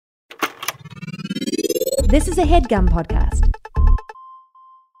This is a HeadGum podcast.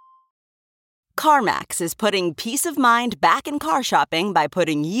 CarMax is putting peace of mind back in car shopping by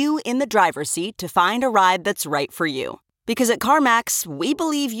putting you in the driver's seat to find a ride that's right for you. Because at CarMax, we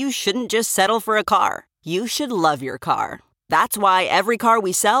believe you shouldn't just settle for a car. You should love your car. That's why every car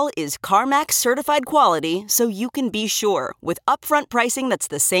we sell is CarMax certified quality, so you can be sure with upfront pricing that's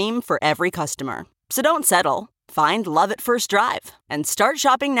the same for every customer. So don't settle. Find love at first drive and start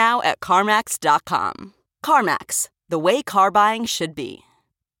shopping now at CarMax.com. CarMax, the way car buying should be.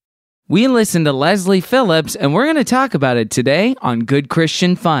 We listened to Leslie Phillips, and we're going to talk about it today on Good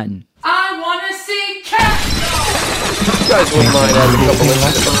Christian Fun. I want to see cats! You guys wouldn't mind having a couple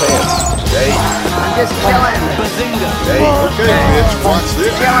inches in the pants. Hey. I'm just chilling. Bazinga! Hey. Okay, bitch, watch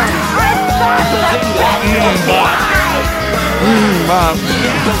this. Bob.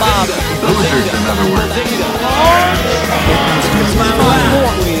 Bob! Losers, in other words.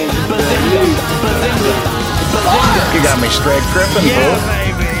 You got me straight crippin', Yeah,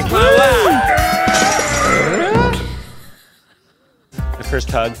 fool. baby! The first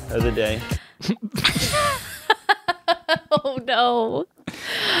hug of the day. Oh, no.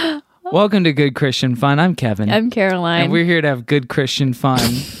 Welcome to Good Christian Fun. I'm Kevin. I'm Caroline. And we're here to have good Christian fun.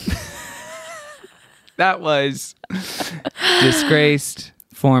 That was disgraced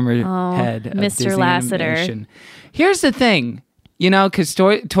former head of Mr. Disney Lasseter. Animation. Here's the thing, because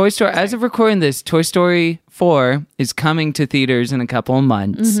Toy Story, as of recording this, Toy Story 4 is coming to theaters in a couple of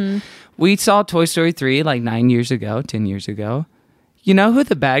months. Mm-hmm. We saw Toy Story 3 like 10 years ago. You know who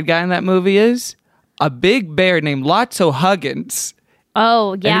the bad guy in that movie is? A big bear named Lotso Huggins.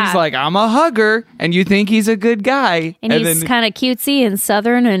 Oh, yeah. And he's like, I'm a hugger, and you think he's a good guy. And he's kind of cutesy and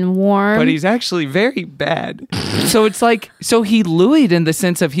southern and warm. But he's actually very bad. So it's like, so he Louis'd in the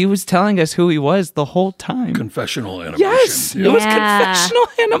sense of he was telling us who he was the whole time. Confessional animation. Yes, it was confessional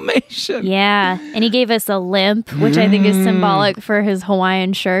animation. Yeah. And he gave us a limp, which I think is symbolic for his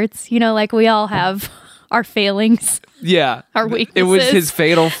Hawaiian shirts. You know, like we all have our failings. Yeah. Our weaknesses. It was his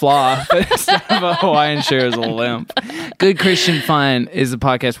fatal flaw. Instead of a Hawaiian shirt as a limp. Good Christian Fun is a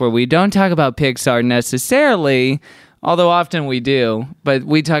podcast where we don't talk about Pixar necessarily, although often we do, but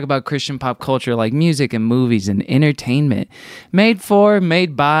we talk about Christian pop culture like music and movies and entertainment. Made for,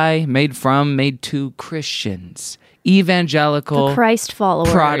 made by, made from, made to Christians. Evangelical. The Christ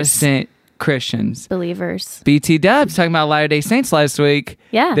followers. Protestant Christians. Believers. BT Dubs talking about Latter-day Saints last week.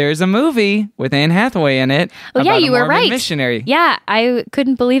 Yeah. There's a movie with Anne Hathaway in it. Oh, yeah, about a you were Mormon right. missionary. Yeah, I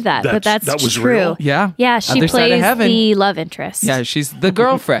couldn't believe that, but That that's was true. real? Yeah. Yeah, she Other Side of plays Heaven. the love interest. Yeah, she's the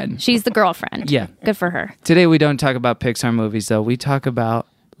girlfriend. She's the girlfriend. Yeah. Good for her. Today we don't talk about Pixar movies, though. We talk about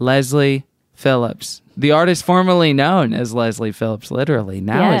Leslie Phillips, the artist formerly known as Leslie Phillips, literally.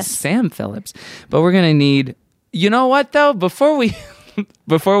 Now Yes. is Sam Phillips. But we're going to need... You know what, though? Before we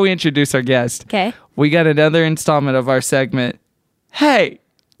introduce our guest, Okay. we got another installment of our segment. Hey,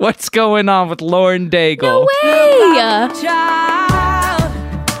 what's going on with Lauren Daigle? No way!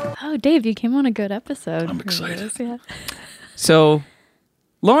 Oh, Dave, you came on a good episode. I'm excited. Yeah. So,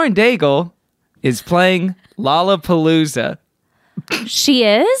 Lauren Daigle is playing Lollapalooza. She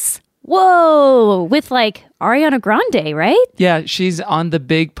is? Whoa! With like Ariana Grande, right? Yeah, she's on the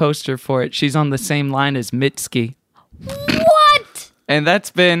big poster for it. She's on the same line as Mitski. What? And that's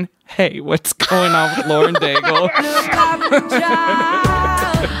been, hey, what's going on with Lauren Daigle?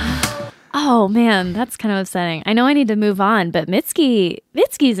 Oh man, that's kind of upsetting. I know I need to move on, but Mitski's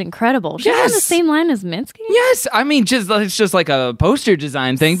incredible. She's on the Yes. same line as Mitski? Yes, I mean, it's just like a poster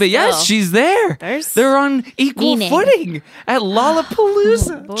design thing, but yes, Still. she's there. They're on equal meaning. footing at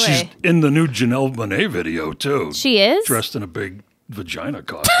Lollapalooza. Boy. She's in the new Janelle Monáe video, too. She is? Dressed in a big vagina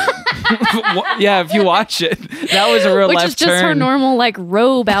costume. Yeah, if you watch it, that was a real Which left is just turn. her normal like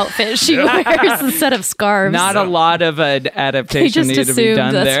robe outfit she wears instead of scarves. Not a lot of an They adaptation just needed to be assumed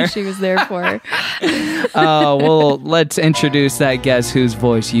done that's there. what she was there for. Well, let's introduce that guest whose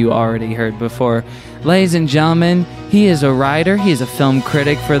voice you already heard before. Ladies and gentlemen, he is a writer. He is a film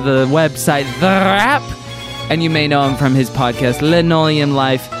critic for the website The Wrap. And you may know him from his podcast, Linoleum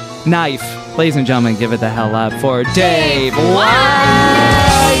Knife. Ladies and gentlemen, give it the hell up for Dave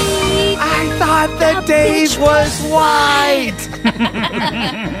White. I thought that Dave was white.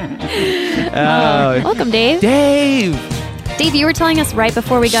 Welcome, Dave. Dave, you were telling us right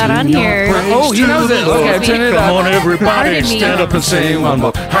before we got on here. Oh, he knows it. Okay, turn it Come up. on, everybody, Pardon me. stand up and sing one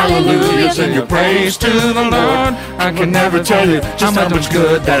more. Hallelujah, sing your praise to the Lord. I can never tell you just how much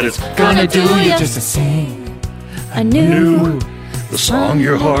good that it's gonna do you. Just to sing. A new. The song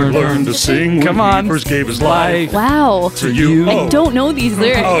your heart learned to sing when Come on. he first gave his life Wow. to you. I don't know these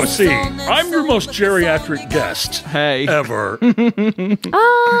lyrics. Oh, see, I'm your most geriatric guest Hey. ever.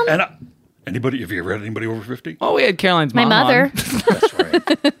 And Anybody? Have you ever had anybody over 50? Oh, we had Caroline's My mom mother. on. That's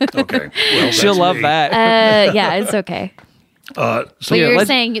right. Okay. Well, She'll that's love me. that. Yeah, it's okay. So But you're let's-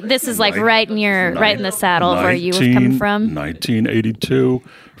 saying this is like right in the saddle of where you were coming from. 1982,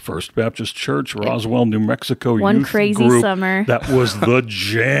 First Baptist Church, Roswell, New Mexico. One youth crazy group. summer. That was the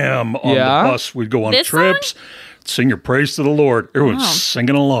jam on Yeah? the bus. We'd go on This trips, sing your praise to the Lord. Everyone's Wow.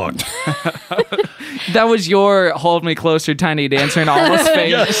 singing along. That was your Hold Me Closer Tiny Dancer in Almost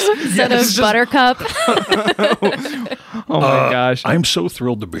Famous. Instead of Buttercup. Oh my gosh. I'm so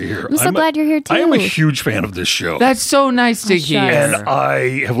thrilled to be here. I'm so glad you're here, I am a too. huge fan of this show. That's so nice to shucks. hear. And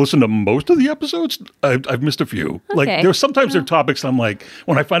I have listened to most of the episodes. I've missed a few. Like Okay. there's sometimes there are topics I'm like,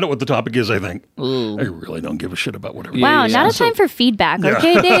 when I find out what the topic is, I think, I really don't give a shit about whatever. Wow, Yeah. not a time for feedback.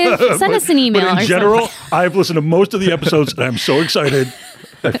 Okay, Dave? Send us an email. But in or general, something. I've listened to most of the episodes, and I'm so excited.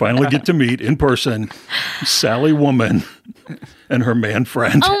 I finally get to meet in person Sally Woman and her man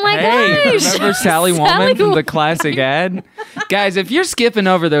friend. Oh my Hey, gosh. remember Sally Woman from the classic ad? Guys, if you're skipping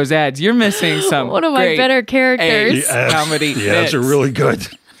over those ads, you're missing some One of my great better characters. 80s comedy Yeah, those are hits. really good.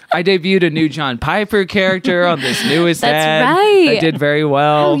 I debuted a new John Piper character on this newest That's ad. right. I did very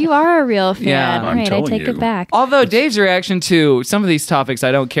well. Oh, you are a real fan. Yeah. All I'm right, I telling take you. it back. Although Dave's reaction to some of these topics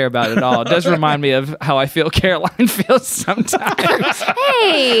I don't care about at all does remind me of how I feel Caroline feels sometimes.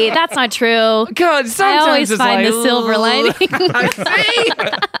 Hey, that's not true. I God, sometimes always it's find like, the silver lining.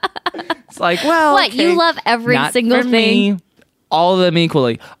 It's like, well, What, you okay, love every not single for thing? me. All of them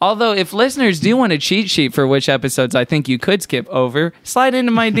equally. Although, if listeners do want a cheat sheet for which episodes I think you could skip over, slide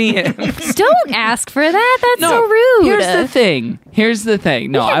into my DMs. Don't ask for that. That's so rude. Here's the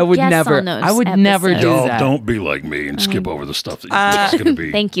thing. No, We had I would guests never. on those I would never episodes. do Y'all that. don't be like me and skip over the stuff that you think is going to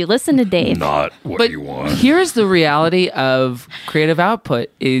be Thank you. Listen to Dave. not what But you want. here's the reality of creative output: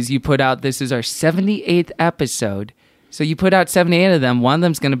 is you put out. This is our 78th episode. So you put out 78 of them. One of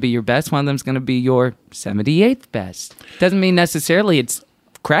them's going to be your best. One of them's going to be your 78th best. Doesn't mean necessarily it's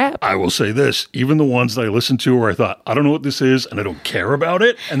crap. I will say this, even the ones that I listened to where I thought, I don't know what this is and I don't care about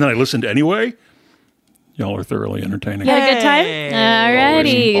it, and then I listened anyway, y'all are thoroughly entertaining. You had a good time?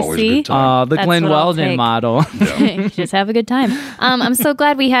 Alrighty. Always a See? good time. The That's Glenn what I'll Weldon take. model. Just have a good time. I'm so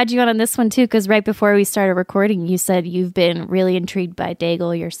glad we had you on this one too, because right before we started recording, you said you've been really intrigued by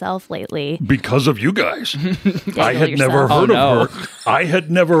Daigle yourself lately. Because of you guys. I had yourself. never heard Oh, no. of her. I had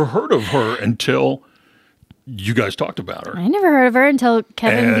never heard of her until you guys talked about her. I never heard of her until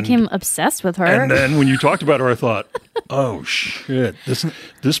Kevin And- became obsessed with her. And then when you talked about her, I thought, oh shit,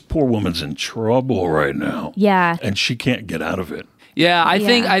 this poor woman's in trouble right now. Yeah. And she can't get out of it. Yeah, I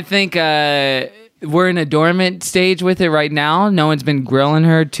think we're in a dormant stage with it right now. No one's been grilling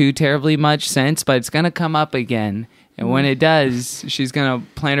her too terribly much since, but it's going to come up again. And when it does, she's going to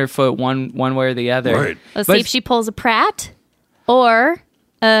plant her foot one way or the other. Right. Let's But see if she pulls a Pratt or,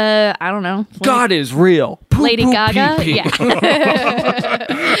 I don't know. God is real. Poop, Lady poop, Gaga? pee, pee. Yeah.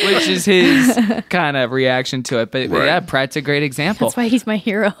 Which is his kind of reaction to it. But Right. yeah, Pratt's a great example. That's why he's my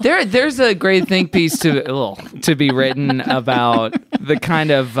hero. There's a great think piece to be written about the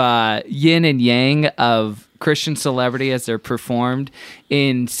kind of yin and yang of Christian celebrity as they're performed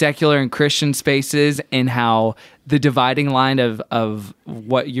in secular and Christian spaces, and how the dividing line of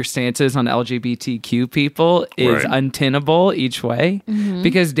what your stance is on LGBTQ people is Right. untenable each way,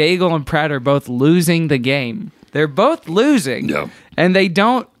 because Daigle and Pratt are both losing the game. They're both losing, Yeah. and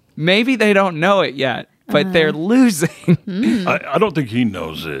maybe they don't know it yet, but they're losing. I don't think he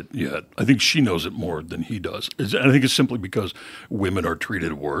knows it yet. I think she knows it more than he does. I think it's simply because women are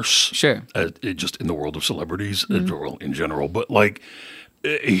treated worse. Sure. Just in the world of celebrities, well, in general. But like,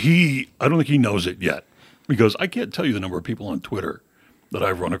 I don't think he knows it yet. Because I can't tell you the number of people on Twitter that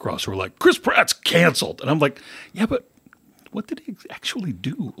I've run across who are like, Chris Pratt's canceled. And I'm like, yeah, but what did he actually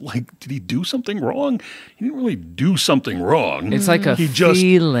do? Like, did he do something wrong? He didn't really do something wrong. It's like a He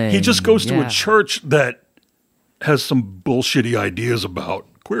feeling. just goes to Yeah. a church that has some bullshitty ideas about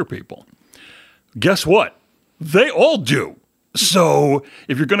queer people. Guess what? They all do. So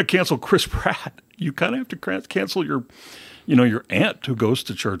if you're going to cancel Chris Pratt, you kind of have to cancel your aunt who goes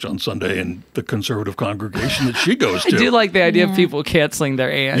to church on Sunday and the conservative congregation that she goes to. I do like the idea of people canceling their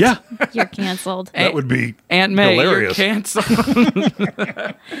aunt. Yeah, You're canceled. that would be Aunt May, hilarious. you're canceled.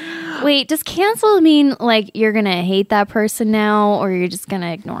 Wait, does cancel mean like you're going to hate that person now, or you're just going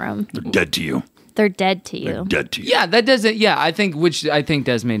to ignore them? They're dead to you. They're dead to you. Dead to you. Yeah, that doesn't. Yeah, I think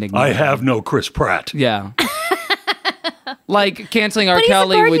does mean ignore. I have no Chris Pratt. Yeah. Like canceling R. But he's the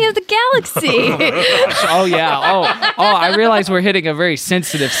Kelly guardian would. of the galaxy. Oh yeah. Oh, I realize we're hitting a very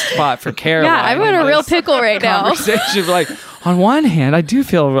sensitive spot for Caroline. Yeah, I'm in a real pickle right now. Conversation like, on one hand, I do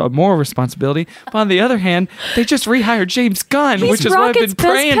feel a moral responsibility, but on the other hand, they just rehired James Gunn, which is what I've been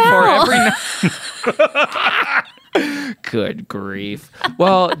praying for every night. Good grief.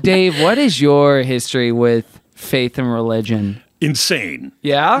 Well, Dave, what is your history with faith and religion? Insane.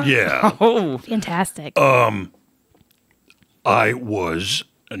 Yeah? Yeah. Oh. Fantastic. I was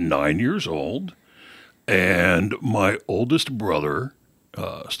 9 years old, and my oldest brother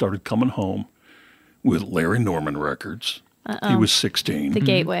started coming home with Larry Norman records. He was 16. The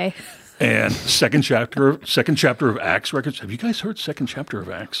Gateway. And second chapter of Acts records. Have you guys heard second chapter of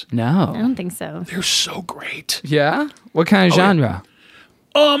Acts? I No. don't think so. They're so great. Yeah? What kind of genre?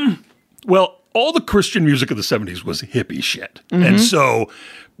 Well, all the Christian music of the 70s was hippie shit. And so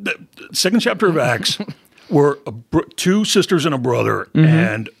the second chapter of Acts were two sisters and a brother,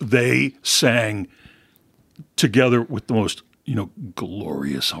 and they sang together with the most,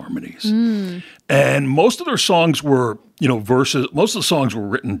 glorious harmonies. And most of their songs were, verses. Most of the songs were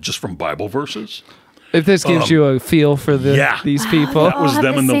written just from Bible verses. If this gives you a feel for these people. That was have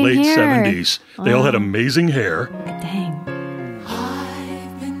them the in the same late hair. 70s. They all had amazing hair. Dang.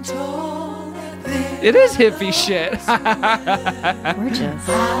 It is hippie shit. Gorgeous.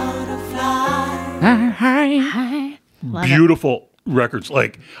 Love it. Beautiful records.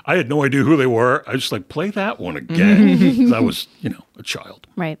 Like, I had no idea who they were. I was just like, play that one again. 'Cause I was, a child.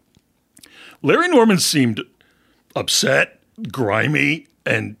 Right. Larry Norman seemed upset, grimy,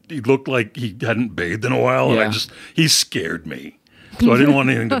 and he looked like he hadn't bathed in a while. Yeah. And he scared me. So I didn't want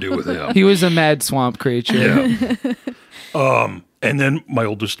anything to do with him. He was a mad swamp creature. Yeah. And then my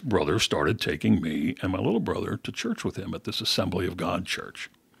oldest brother started taking me and my little brother to church with him at this Assembly of God church.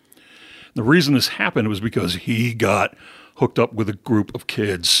 The reason this happened was because he got hooked up with a group of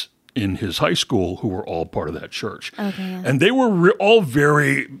kids in his high school who were all part of that church. Okay, yeah. And they were all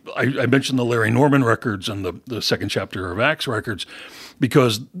very, I mentioned the Larry Norman records and the second chapter of Acts records,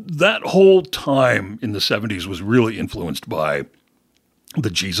 because that whole time in the 70s was really influenced by the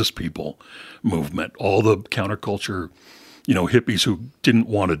Jesus People movement, all the counterculture, hippies who didn't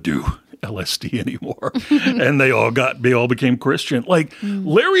want to do LSD anymore. And they all became Christian. Like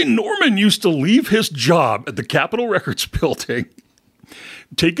Larry Norman used to leave his job at the Capitol Records building,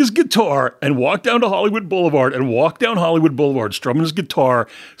 take his guitar and walk down to Hollywood Boulevard strumming his guitar,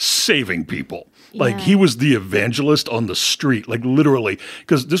 saving people. Like Yeah. he was the evangelist on the street, like literally,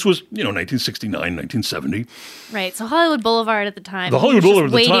 because this was, 1969, 1970. Right. So Hollywood Boulevard at the time. The he Hollywood was just Boulevard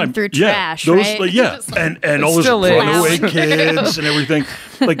at the wading time. through Yeah, trash, those, right? like, yeah. Just And all those still is. runaway kids and everything.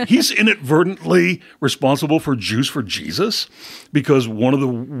 Like he's inadvertently responsible for Jews for Jesus, because one of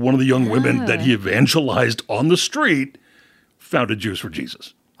the young women that he evangelized on the street founded Jews for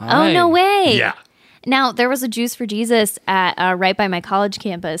Jesus. Oh, no way. Yeah. Now, there was a Juice for Jesus at right by my college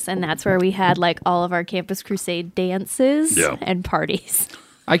campus, and that's where we had like all of our Campus Crusade dances Yeah. and parties.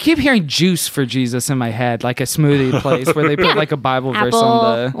 I keep hearing juice for Jesus in my head, like a smoothie place where they put like a Bible verse Apple,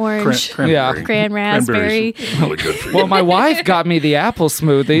 on the. orange, Cranberry. cran raspberry. Cranberry's really good for you. Well, my wife got me the apple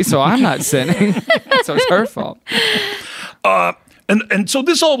smoothie, so I'm not sinning. So it's her fault. And so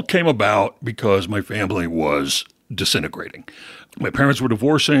this all came about because my family was disintegrating. My parents were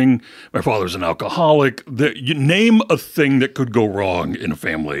divorcing. My father's an alcoholic. You name a thing that could go wrong in a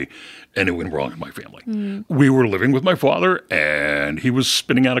family, and it went wrong in my family. We were living with my father, and he was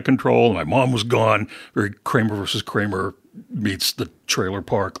spinning out of control. My mom was gone. Very Kramer versus Kramer meets the trailer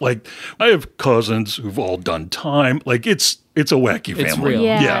park. Like, I have cousins who've all done time. Like, it's a wacky family. It's real.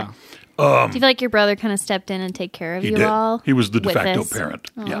 Yeah. Do you feel like your brother kind of stepped in and take care of He you did. all? He was the de with facto this? parent.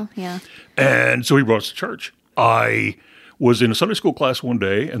 Oh, yeah. And so he brought us to church. I was in a Sunday school class one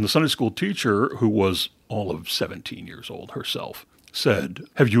day, and the Sunday school teacher, who was all of 17 years old herself, said,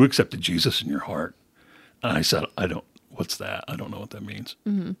 "Have you accepted Jesus in your heart?" And I said, what's that? I don't know what that means.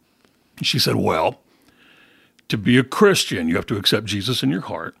 Mm-hmm. She said, well, to be a Christian, you have to accept Jesus in your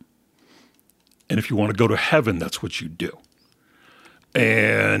heart. And if you want to go to heaven, that's what you do.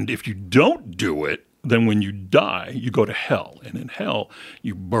 And if you don't do it, then when you die, you go to hell. And in hell,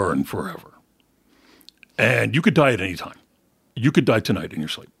 you burn forever. And you could die at any time. You could die tonight in your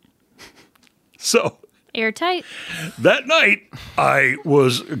sleep. So Airtight. that night, I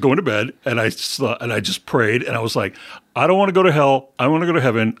was going to bed, and I just prayed, and I was like, I don't want to go to hell. I want to go to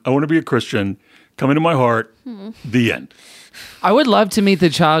heaven. I want to be a Christian. Come into my heart. The end. I would love to meet the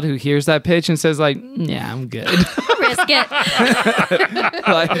child who hears that pitch and says, like, yeah, I'm good. Risk it.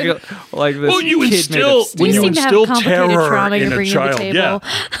 like this Well, you kid instill made when You you seem to have instill complicated terror trauma you're in a bringing to the child, table. yeah,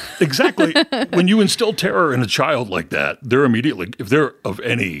 exactly. When you instill terror in a child like that, they're immediately, if they're of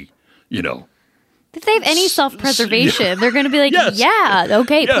any, If they have any self-preservation, they're going to be like, Yes. yeah,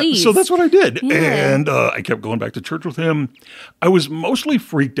 okay, please. So that's what I did. Yeah. And I kept going back to church with him. I was mostly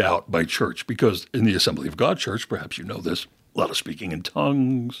freaked out by church because in the Assembly of God church, perhaps you know this, a lot of speaking in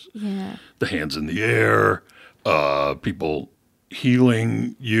tongues, the hands in the air, people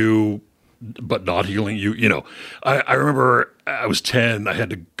healing you, but not healing you. You know, I remember I was 10. I had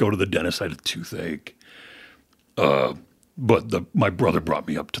to go to the dentist. I had a toothache. But my brother brought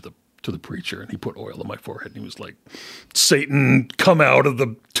me up to the preacher, and he put oil on my forehead, and he was like, "Satan, come out of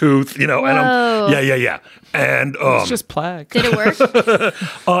the tooth," you know. And yeah. And It's just plaque. Did it work?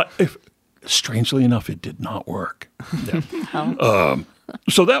 Strangely enough, it did not work. Yeah.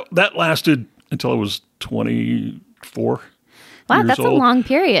 So that lasted until I was 24. Wow, that's a long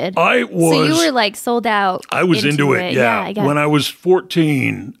period. So you were like sold out. I was into it. Yeah. I got When I was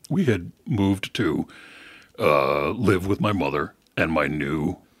 14, we had moved to live with my mother and my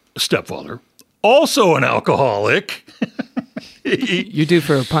new stepfather, also an alcoholic. You do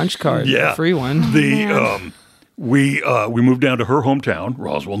for a punch card, Yeah. a free one. We moved down to her hometown,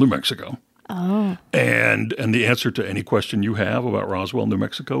 Roswell, New Mexico. Oh. And the answer to any question you have about Roswell, New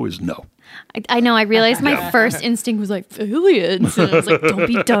Mexico is no. I know. I realized my first instinct was like aliens, and I was like, "Don't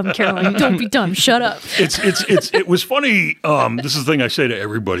be dumb, Caroline. Don't be dumb. Shut up." It was funny. This is the thing I say to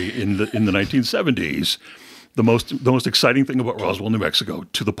everybody in the 1970s. The most exciting thing about Roswell, New Mexico,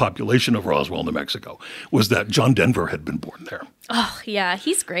 to the population of Roswell, New Mexico, was that John Denver had been born there. Oh yeah,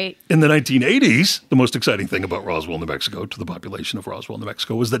 he's great. In the 1980s, the most exciting thing about Roswell, New Mexico, to the population of Roswell, New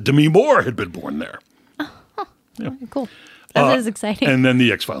Mexico, was that Demi Moore had been born there. Cool. That is exciting. And then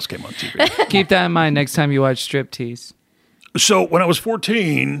the X-Files came on TV. Keep that in mind next time you watch striptease. So when I was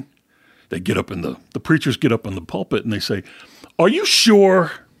 14, the preachers get up in the pulpit and they say, "Are you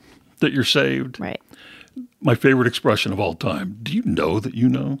sure that you're saved?" Right. My favorite expression of all time. Do you know that you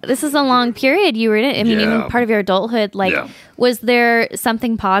know? This is a long period you were in it. I mean, Yeah. even part of your adulthood. Like, was there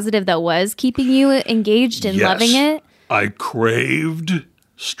something positive that was keeping you engaged and loving it? I craved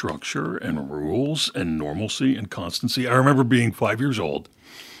structure and rules and normalcy and constancy. I remember being 5 years old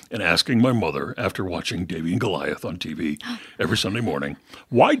and asking my mother, after watching Davy and Goliath on TV every Sunday morning,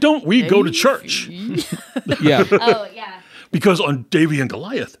 why don't we go to church? Yeah. Oh, yeah. Because on Davy and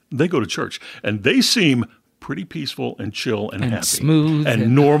Goliath, they go to church and they seem pretty peaceful and chill and happy. Smooth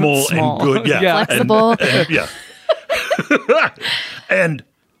and normal small. and good. Yeah. Yeah. Flexible. And yeah.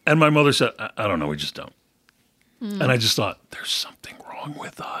 and my mother said, I don't know, we just don't. And I just thought, there's something wrong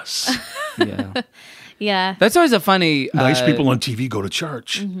with us. Yeah. Yeah. That's always a funny. Nice people on TV go to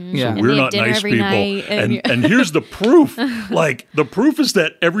church. Yeah. So And we're they have not dinner nice every people. night, and And here's the proof. Like, the proof is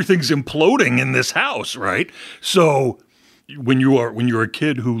that everything's imploding in this house, right? So when you're a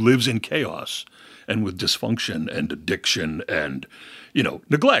kid who lives in chaos and with dysfunction and addiction and,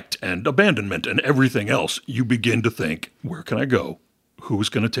 neglect and abandonment and everything else, you begin to think, where can I go? Who's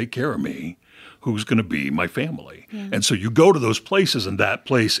going to take care of me? Who's going to be my family? And so you go to those places, and that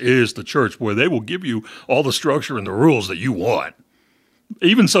place is the church, where they will give you all the structure and the rules that you want.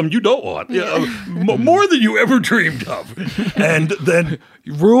 Even some you don't want. More than you ever dreamed of. And then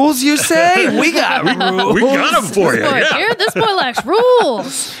Rules, you say? We got rules. we got them for you. Yeah. Here, this boy likes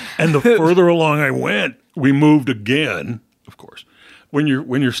rules. And the further along I went, we moved again, of course. When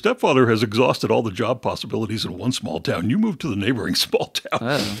your stepfather has exhausted all the job possibilities in one small town, you move to the neighboring small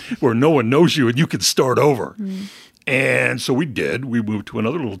town where no one knows you and you can start over. And so we did. We moved to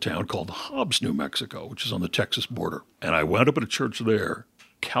another little town called Hobbs, New Mexico, which is on the Texas border. And I wound up at a church there,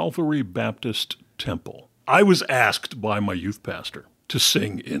 Calvary Baptist Temple. I was asked by my youth pastor to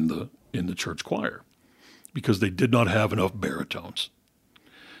sing in the church choir because they did not have enough baritones.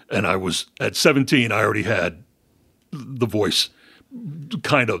 And I was, at 17, I already had the voice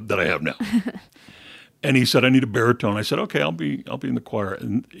kind of that I have now. And he said, I need a baritone. I said, okay, I'll be in the choir.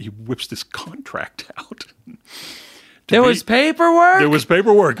 And he whips this contract out. There was paperwork? There was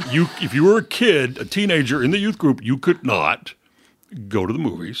paperwork. If you were a kid, a teenager in the youth group, you could not go to the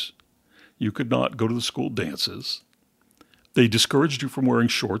movies. You could not go to the school dances. They discouraged you from wearing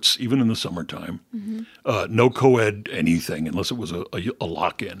shorts, even in the summertime. No co-ed anything, unless it was a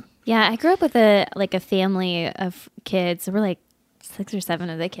lock-in. Yeah, I grew up with a family of kids. We're like 6 or 7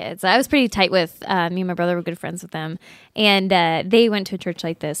 of the kids. I was pretty tight with me and my brother were good friends with them, and they went to a church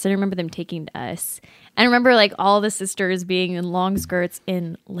like this. And I remember them taking us. And I remember like all the sisters being in long skirts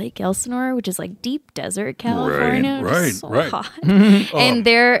in Lake Elsinore, which is like deep desert California. Right. So hot. And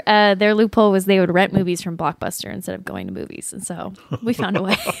their loophole was they would rent movies from Blockbuster instead of going to movies. And so we found a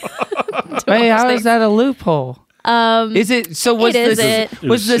way. Wait, how is that a loophole? Is it? So was It is the it.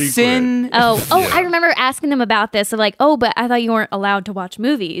 was the Secret. sin? I remember asking them about this. They're like, oh, but I thought you weren't allowed to watch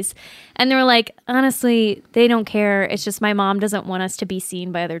movies. And they were like, honestly, they don't care. It's just my mom doesn't want us to be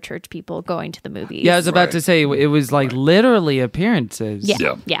seen by other church people going to the movies. Yeah, I was about to say it was like literally appearances.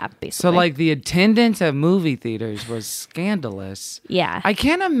 Yeah, Yeah. basically. So like the attendance at movie theaters was scandalous. Yeah. I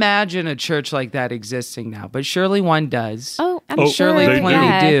can't imagine a church like that existing now, but surely one does. Oh, I'm Oh, sure. surely they plenty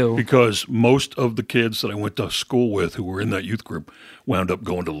yeah. do. Because most of the kids that I went to school with who were in that youth group wound up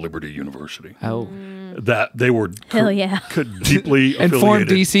going to Liberty University. Oh, That they were Hell yeah. deeply informed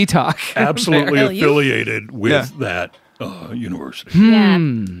affiliated, DC talk. absolutely Hell yeah. affiliated with Yeah. that university. Yeah.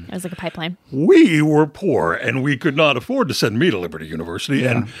 It was like a pipeline. We were poor and we could not afford to send me to Liberty University.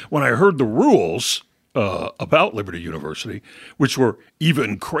 And when I heard the rules about Liberty University, which were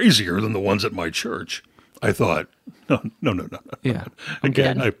even crazier than the ones at my church, I thought, no. Yeah.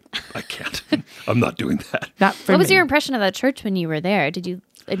 Again, I can't. I'm not doing that. Not for What was me. your impression of that church when you were there? Did you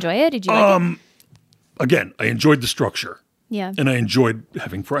enjoy it? Did you like it? Again, I enjoyed the structure. Yeah. And I enjoyed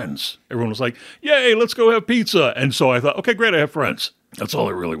having friends. Everyone was like, yay, let's go have pizza. And so I thought, okay, great, I have friends. That's all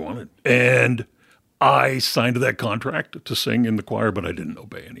I really wanted. And I signed that contract to sing in the choir, but I didn't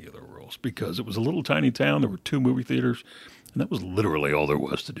obey any of the rules because it was a little tiny town. There were 2 movie theaters, and that was literally all there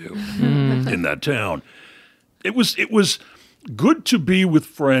was to do in that town. It was good to be with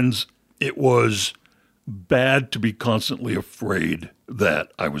friends. It was bad to be constantly afraid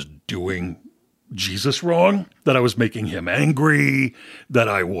that I was doing Jesus wrong, that I was making him angry, that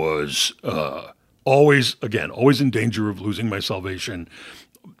I was always in danger of losing my salvation.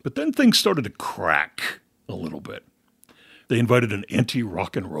 But then things started to crack a little bit. They invited an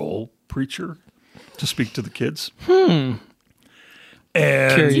anti-rock and roll preacher to speak to the kids.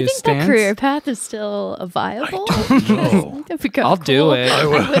 And Curious Do you think stance? that career path is still viable? no, That'd be kinda I'll do cool. it. I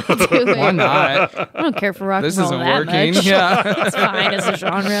will do it. Why not? I don't care for rock This and roll isn't that working. much. Yeah. It's fine as a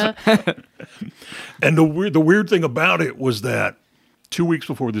genre. And the weird thing about it was that 2 weeks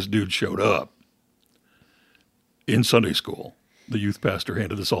before this dude showed up in Sunday school, the youth pastor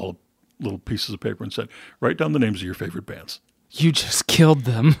handed us all little pieces of paper and said, write down the names of your favorite bands. You just killed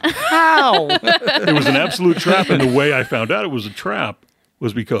them. How? It was an absolute trap. And the way I found out it was a trap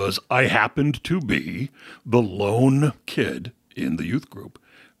was because I happened to be the lone kid in the youth group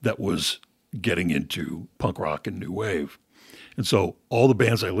that was getting into punk rock and new wave. And so all the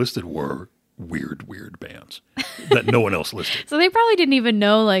bands I listed were weird bands that no one else listed. So they probably didn't even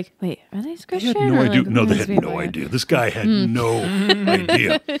know, like, wait, are these They Christian? had no Or, idea. like, No, who they these had people no are? idea. This guy had no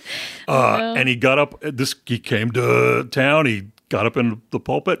idea. And he got up. He came to town. He got up in the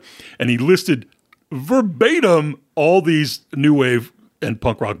pulpit and he listed verbatim all these new wave and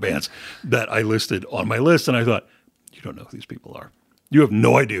punk rock bands that I listed on my list. And I thought, you don't know who these people are. You have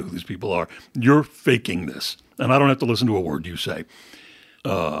no idea who these people are. You're faking this. And I don't have to listen to a word you say.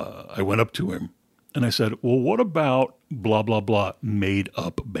 I went up to him and I said, well, what about blah, blah, blah made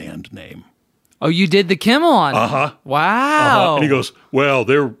up band name? Oh, you did the Kimmel on it. Wow. And he goes, well,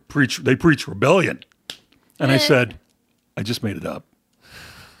 they preach rebellion. And I said, I just made it up.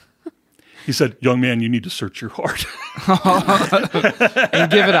 He said, young man, you need to search your heart.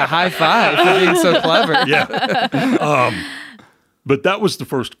 And give it a high five for being so clever. Yeah. But that was the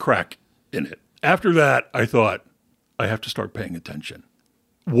first crack in it. After that, I thought, I have to start paying attention.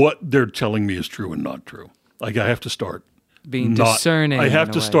 What they're telling me is true and not true. Like I have to start Being discerning. I have in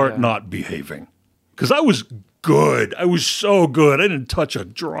a to way, start yeah. not behaving. Because I was good. I was so good. I didn't touch a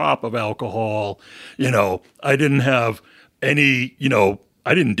drop of alcohol. I didn't have any,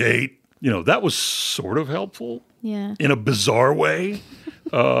 I didn't date. That was sort of helpful. Yeah. In a bizarre way,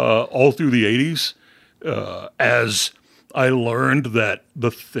 all through the 80s, as I learned that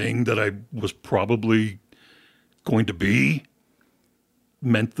the thing that I was probably going to be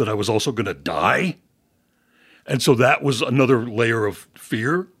meant that I was also going to die. And so that was another layer of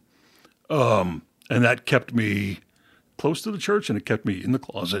fear. And that kept me close to the church and it kept me in the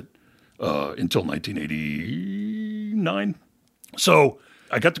closet until 1989. So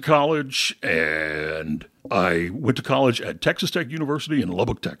I got to college and I went to college at Texas Tech University in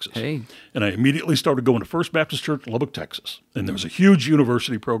Lubbock, Texas. Hey. And I immediately started going to First Baptist Church, Lubbock, Texas. And there was a huge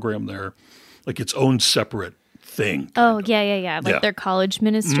university program there, like its own separate thing. Oh, yeah. Like Yeah. their college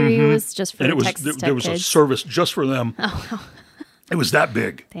ministry was just for And the it was Texas Tech there was kids. a service just for them. Oh. It was that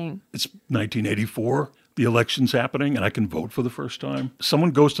big. Dang. It's 1984. The election's happening, and I can vote for the first time.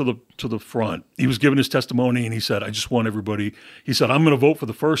 Someone goes to the front. He was giving his testimony, and he said, "I just want everybody." He said, "I'm going to vote for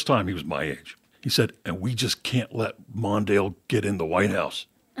the first time." He was my age. He said, "And we just can't let Mondale get in the White House."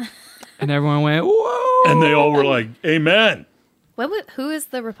 And everyone went, whoa. And they all were like, "Amen." Who is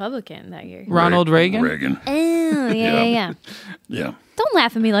the Republican that year? Ronald Reagan? Reagan. Oh, yeah. Yeah. Don't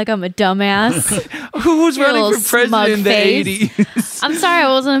laugh at me like I'm a dumbass. Who was Your running little for president in the smug face. 80s? I'm sorry, I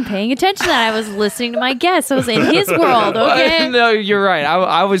wasn't paying attention to that. I was listening to my guest. I was in his world, okay? No, you're right.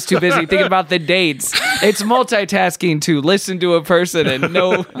 I was too busy thinking about the dates. It's multitasking to listen to a person and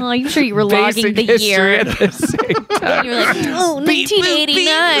know Oh, I'm sure you were logging basic the history year. at the same time. You were like, oh, 1989.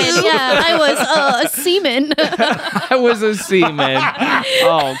 Yeah, I was a seaman. I was a seaman.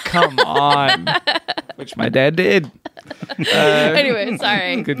 Oh, come on. Which my dad did. Anyway,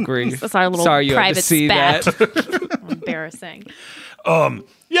 sorry. Good grief. That's our little Sorry you had to private see spat. that. Embarrassing.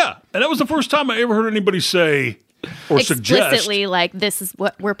 Yeah. And that was the first time I ever heard anybody say or suggest Explicitly, like, this is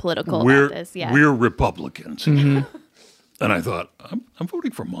what we're political about this. Yeah. we're Republicans. And I thought, I'm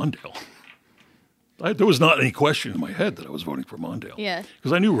voting for Mondale. There was not any question in my head that I was voting for Mondale. Yeah.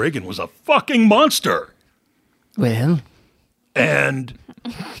 Because I knew Reagan was a fucking monster. Well, And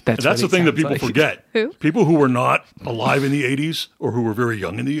that's the thing that people forget. Who? People who were not alive in the 80s or who were very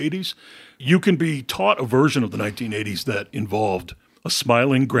young in the 80s, you can be taught a version of the 1980s that involved a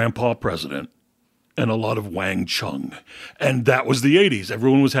smiling grandpa president and a lot of Wang Chung. And that was the 80s.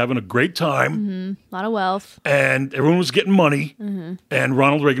 Everyone was having a great time. A lot of wealth. And everyone was getting money. And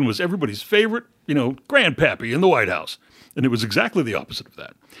Ronald Reagan was everybody's favorite, grandpappy in the White House. And it was exactly the opposite of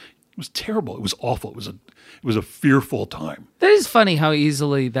that. It was terrible. It was awful. It was a fearful time. That is funny how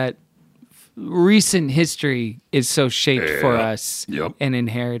easily that recent history is so shaped for us and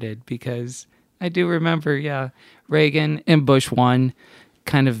inherited, because I do remember, Reagan and Bush 1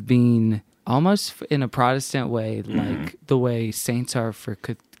 kind of being almost in a Protestant way, like the way saints are for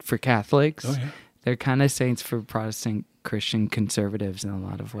Catholics. Oh, yeah. They're kind of saints for Protestant Christian conservatives in a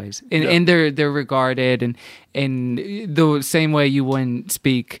lot of ways, and they're regarded in the same way you wouldn't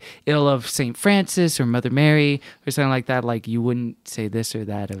speak ill of Saint Francis or Mother Mary or something like that. Like you wouldn't say this or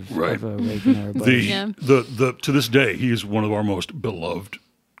that of a Reagan or a Bush. The to this day, he is one of our most beloved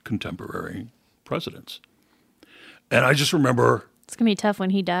contemporary presidents, and I just remember It's going to be tough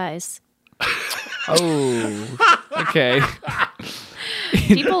when he dies. Oh, okay.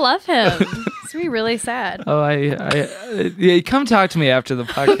 People love him. It's going to be really sad. Oh, come talk to me after the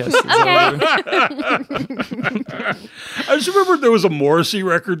podcast is over. I just remember there was a Morrissey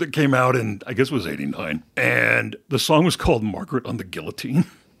record that came out in, I guess it was 89, and the song was called Margaret on the Guillotine.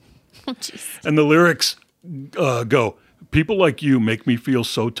 Oh, jeez. And the lyrics go, people like you make me feel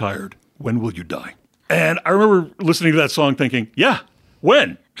so tired. When will you die? And I remember listening to that song thinking, yeah,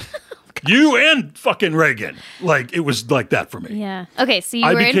 when? You and fucking Reagan. Like, it was like that for me. Yeah. Okay, so you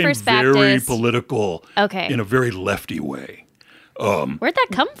I were in became First Baptist. very political Okay. in a very lefty way. Where'd that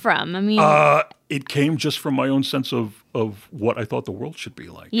come from? I mean, It came just from my own sense of what I thought the world should be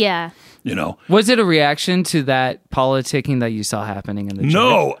like. yeah. Was it a reaction to that politicking that you saw happening in the church?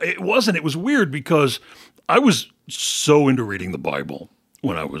 No, it wasn't. It was weird because I was so into reading the Bible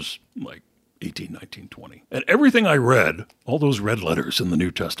when I was like 18, 19, 20. And everything I read, all those red letters in the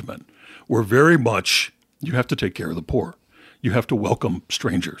New Testament, were very much, you have to take care of the poor. You have to welcome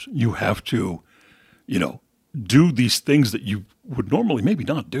strangers. You have to, do these things that you would normally maybe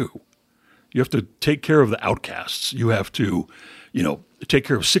not do. You have to take care of the outcasts. You have to, take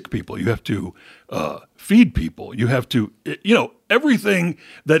care of sick people. You have to feed people. You have to, everything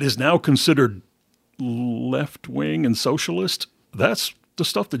that is now considered left-wing and socialist, that's the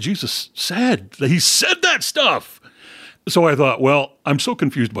stuff that Jesus said. He said that stuff. So I thought, well, I'm so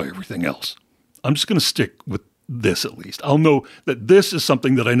confused by everything else. I'm just going to stick with this at least. I'll know that this is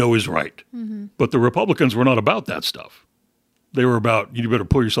something that I know is right. Mm-hmm. But the Republicans were not about that stuff. They were about, you better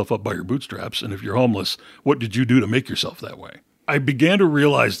pull yourself up by your bootstraps. And if you're homeless, what did you do to make yourself that way? I began to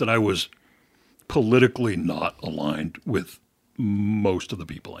realize that I was politically not aligned with most of the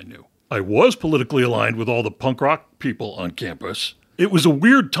people I knew. I was politically aligned with all the punk rock people on campus. It was a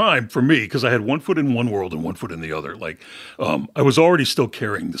weird time for me because I had one foot in one world and one foot in the other. I was already still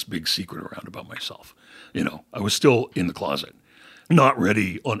carrying this big secret around about myself. I was still in the closet, not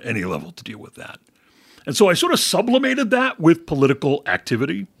ready on any level to deal with that. And so I sort of sublimated that with political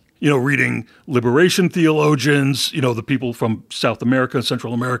activity, reading liberation theologians, the people from South America and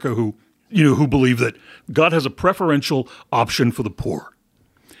Central America who believe that God has a preferential option for the poor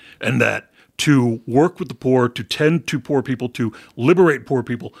and that to work with the poor, to tend to poor people, to liberate poor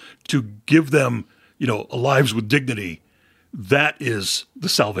people, to give them, lives with dignity, that is the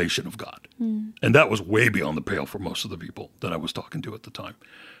salvation of God. Mm. And that was way beyond the pale for most of the people that I was talking to at the time.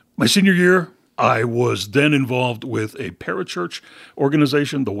 My senior year, I was then involved with a parachurch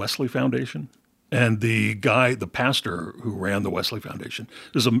organization, the Wesley Foundation. And the pastor who ran the Wesley Foundation,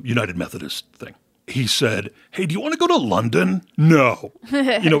 is a United Methodist thing. he said, hey, do you want to go to London? No.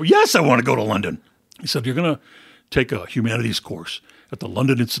 Yes, I want to go to London. He said, you're going to take a humanities course at the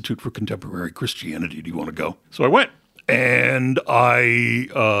London Institute for Contemporary Christianity. Do you want to go? So I went, and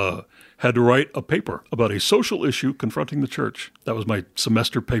I had to write a paper about a social issue confronting the church. That was my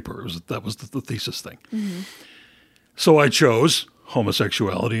semester paper. That was the thesis thing. Mm-hmm. So I chose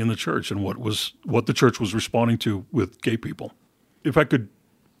homosexuality in the church and what the church was responding to with gay people. If I could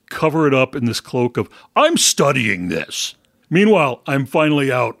cover it up in this cloak of, I'm studying this. Meanwhile, I'm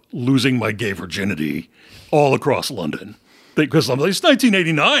finally out losing my gay virginity all across London. Because it's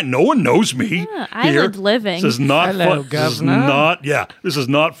 1989. No one knows me. Yeah, island living. This is not Hello, governor. This is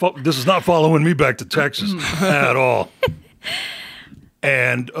not following me back to Texas at all.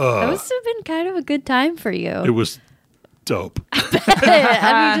 And that must have been kind of a good time for you. It was dope.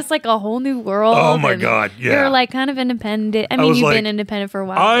 I mean, just like a whole new world. Oh my God, yeah. You're like kind of independent. I mean, you've been independent for a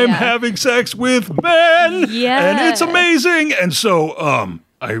while. I'm having sex with men. Yeah. And it's amazing. And so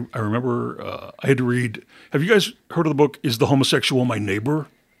I remember I had to read. Have you guys heard of the book, Is the Homosexual My Neighbor?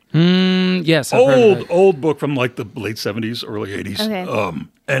 Yes. I've heard of it. Old book from like the late 70s, early 80s. Okay.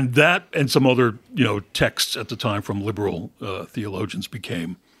 And that and some other, texts at the time from liberal theologians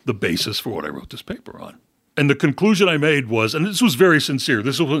became the basis for what I wrote this paper on. And the conclusion I made was, and this was very sincere,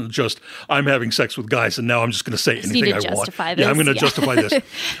 this wasn't just, I'm having sex with guys and now I'm just going to say anything I want. Justify Yeah, I'm this. going to justify this.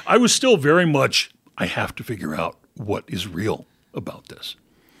 I was still very much, I have to figure out what is real about this.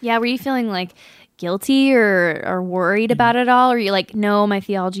 Yeah, were you feeling like guilty or worried about it all? Or you're like, no, my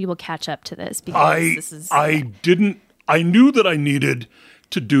theology will catch up to this because this is... I knew that I needed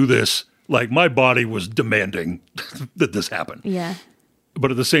to do this. Like my body was demanding that this happen. Yeah.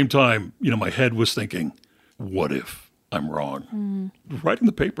 But at the same time, my head was thinking, what if I'm wrong? Writing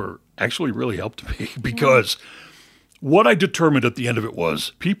the paper actually really helped me because what I determined at the end of it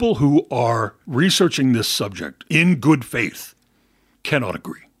was people who are researching this subject in good faith cannot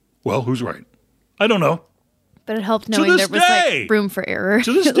agree. Well, who's right? I don't know. But it helped knowing there was like room for error.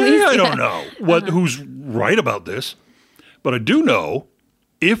 To this day, I don't know who's right about this. But I do know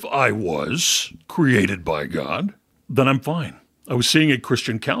if I was created by God, then I'm fine. I was seeing a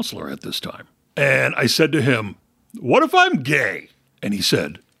Christian counselor at this time. And I said to him, what if I'm gay? And he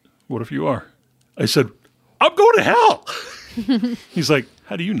said, what if you are? I said, I'm going to hell. He's like,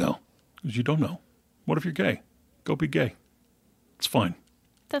 how do you know? Because you don't know. What if you're gay? Go be gay. It's fine.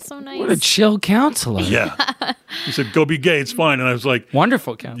 That's so nice. What a chill counselor. Yeah. He said, go be gay. It's fine. And I was like,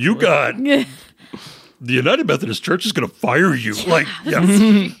 Wonderful counselor. you got... The United Methodist Church is going to fire you.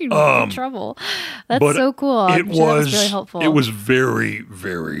 In trouble. That's so cool. It was really helpful. It was very,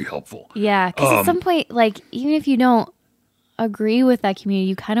 very helpful. Yeah, because at some point, like even if you don't agree with that community,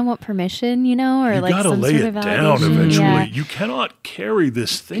 you kind of want permission, or you like gotta some lay sort it of down validation. eventually. Yeah. You cannot carry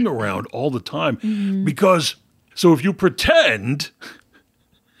this thing around all the time because so if you pretend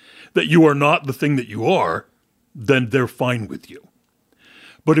that you are not the thing that you are, then they're fine with you.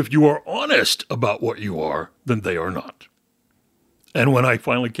 But if you are honest about what you are, then they are not. And when I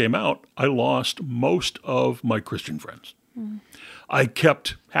finally came out, I lost most of my Christian friends. I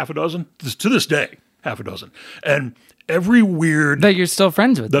kept half a dozen, to this day, half a dozen. And every weird... That you're still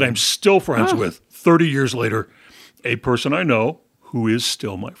friends with. That I'm still friends with, 30 years later, a person I know who is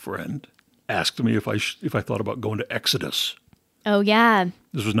still my friend asked me if I thought about going to Exodus. Oh, yeah.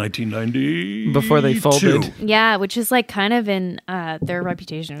 This was 1990. Before they folded. Yeah, which is like kind of in their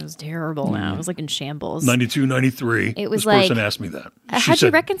reputation was terrible now. It was like in shambles. 92, 93. It was this like... person asked me that. How'd you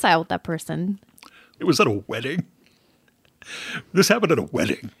reconcile with that person? It was at a wedding. This happened at a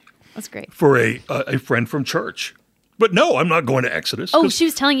wedding. That's great. For a friend from church. But no, I'm not going to Exodus. Oh, she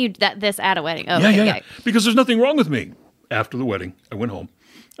was telling you this at a wedding. Oh, yeah. Because there's nothing wrong with me. After the wedding, I went home.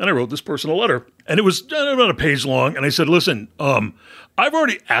 And I wrote this person a letter, and it was about a page long. And I said, listen, I've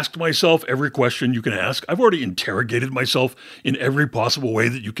already asked myself every question you can ask. I've already interrogated myself in every possible way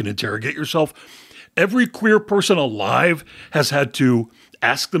that you can interrogate yourself. Every queer person alive has had to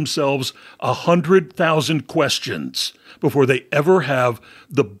ask themselves 100,000 questions before they ever have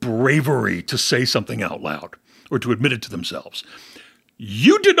the bravery to say something out loud or to admit it to themselves.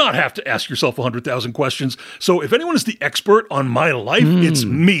 You did not have to ask yourself 100,000 questions. So if anyone is the expert on my life, it's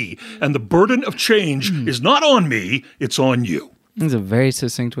me. And the burden of change is not on me, it's on you. That's a very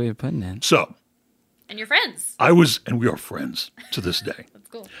succinct way of putting it. So. And you're friends. And we are friends to this day. That's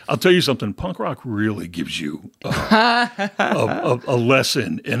cool. I'll tell you something, punk rock really gives you a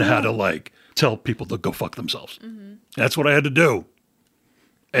lesson in how to tell people to go fuck themselves. That's what I had to do.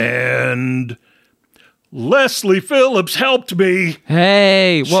 And... Leslie Phillips helped me.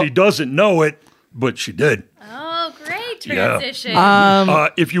 Hey. She doesn't know it, but she did. Oh, great. transition.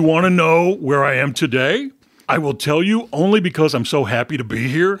 If you want to know where I am today, I will tell you only because I'm so happy to be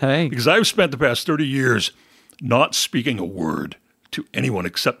here. Hey. Because I've spent the past 30 years not speaking a word to anyone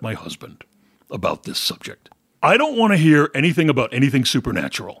except my husband about this subject. I don't want to hear anything about anything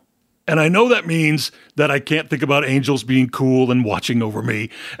supernatural. And I know that means that I can't think about angels being cool and watching over me.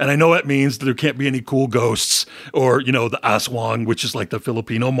 And I know that means that there can't be any cool ghosts or, the aswang, which is like the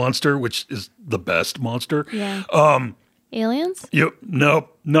Filipino monster, which is the best monster. Yeah. Aliens?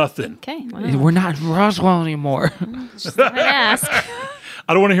 Nope, nothing. Okay. Wow. We're not in Roswell anymore. Just thought I'd ask.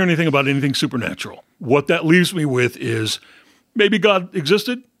 I don't want to hear anything about anything supernatural. What that leaves me with is maybe God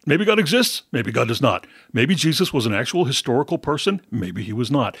existed. Maybe God exists. Maybe God does not. Maybe Jesus was an actual historical person. Maybe he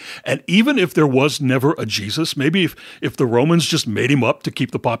was not. And even if there was never a Jesus, maybe if the Romans just made him up to keep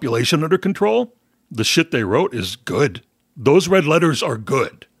the population under control, the shit they wrote is good. Those red letters are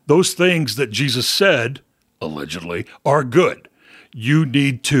good. Those things that Jesus said, allegedly, are good. You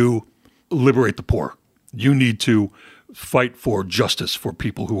need to liberate the poor. You need to fight for justice for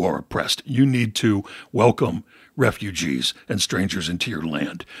people who are oppressed. You need to welcome refugees and strangers into your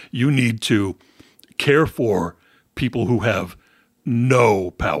land. You need to care for people who have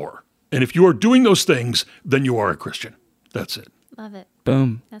no power. And if you are doing those things, then you are a Christian. That's it. Love it.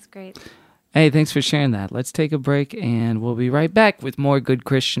 Boom. That's great. Hey, thanks for sharing that. Let's take a break, and we'll be right back with more good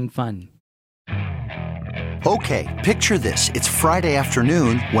Christian fun. Okay, picture this. It's Friday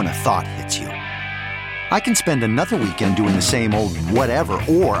afternoon when a thought hits you. I can spend another weekend doing the same old whatever,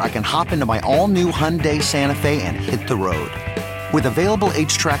 or I can hop into my all-new Hyundai Santa Fe and hit the road. With available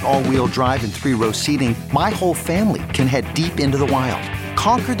H-Track all-wheel drive and 3-row seating, my whole family can head deep into the wild.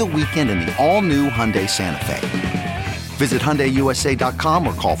 Conquer the weekend in the all-new Hyundai Santa Fe. Visit HyundaiUSA.com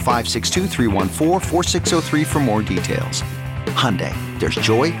or call 562-314-4603 for more details. Hyundai, there's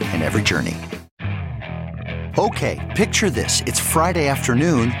joy in every journey. Okay, picture this. It's Friday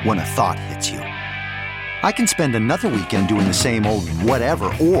afternoon when a thought hits you. I can spend another weekend doing the same old whatever,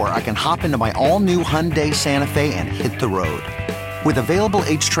 or I can hop into my all-new Hyundai Santa Fe and hit the road. With available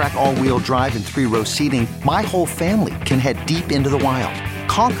H-Track all-wheel drive and 3-row seating, my whole family can head deep into the wild.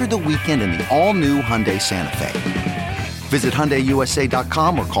 Conquer the weekend in the all-new Hyundai Santa Fe. Visit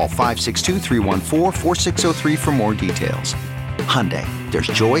HyundaiUSA.com or call 562-314-4603 for more details. Hyundai, there's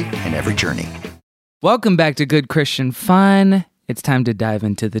joy in every journey. Welcome back to Good Christian Fun. It's time to dive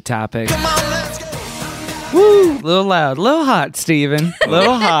into the topic. Come on, let's go. Woo! Little loud, little hot, Steven.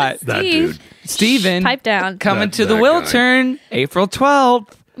 Little hot. That dude. Steven, Pipe down. coming That- to the that Will guy. Turn, April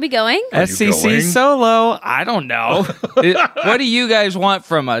 12th. We going? Are you SCC going? solo. I don't know. What do you guys want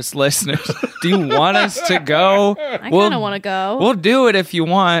from us, listeners? Do you want us to go? I kind of want to go. We'll do it if you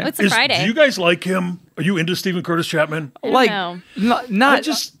want. It's a Friday. Do you guys like him? Are you into Stephen Curtis Chapman? I don't know. Not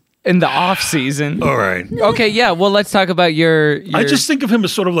just in the off season. All right. Okay, yeah. Well, let's talk about your I just think of him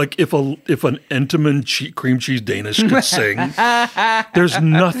as sort of like if an Entenmann cream cheese Danish could sing. There's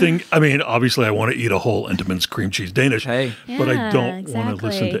nothing. I mean, obviously, I want to eat a whole Entenmann's cream cheese Danish, Hey. but I Yeah, don't want to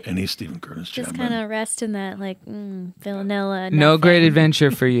listen exactly. to any Stephen Curtis Just Chapman. kind of rest in that, like, vanilla. no nothing. great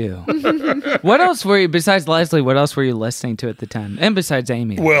adventure for you. What else were you, besides Leslie, what else were you listening to at the time? And besides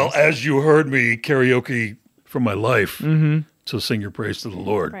Amy? Well, as you heard me karaoke from my life to sing your praise to the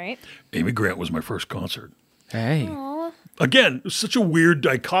Lord, Right. Amy Grant was my first concert. Hey. Again, it was such a weird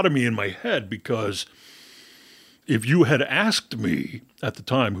dichotomy in my head because if you had asked me at the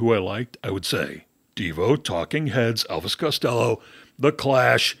time who I liked, I would say Devo, Talking Heads, Elvis Costello, The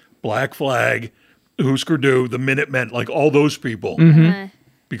Clash, Black Flag, Husker Du, The Minutemen, like all those people.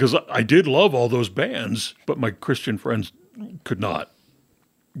 Because I did love all those bands, but my Christian friends could not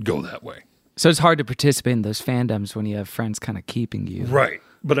go that way. So it's hard to participate in those fandoms when you have friends kind of keeping you. Right.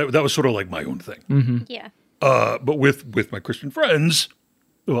 But that was sort of like my own thing. Yeah. But with my Christian friends,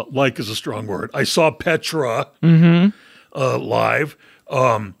 well, like is a strong word. I saw Petra live.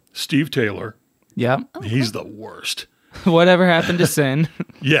 Steve Taylor, Yep. he's the worst. Whatever happened to sin?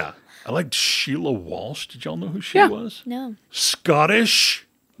 Yeah. I liked Sheila Walsh. Did y'all know who she Yeah. was? No. Scottish,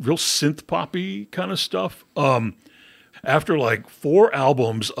 real synth poppy kind of stuff. After like 4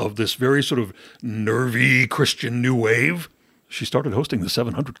 albums of this very sort of nervy Christian new wave, she started hosting the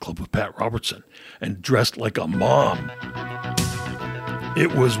 700 Club with Pat Robertson and dressed like a mom.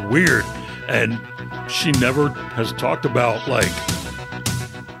 It was weird. And she never has talked about like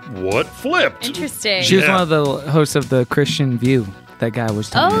what flipped. Interesting. She was Yeah. one of the hosts of the Christian View. That guy was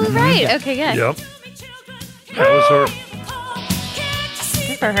telling Oh, me. right. Okay, good. Yep. That was her.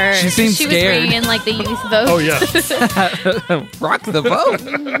 Good for her. She seems She scared. was bringing in, like, the youth vote. Oh, yeah. Rock the vote.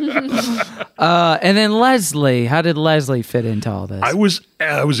 And then Leslie. How did Leslie fit into all this? I was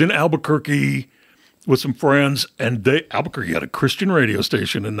in Albuquerque with some friends, and Albuquerque had a Christian radio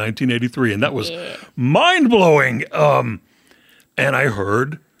station in 1983, and that was mind-blowing. And I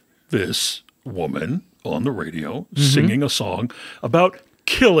heard this woman on the radio singing a song about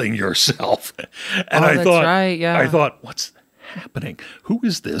killing yourself. And I thought, what's happening? Who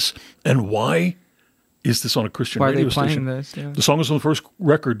is this? And why is this on a Christian radio station? Why are they playing this? Yeah. The song was on the first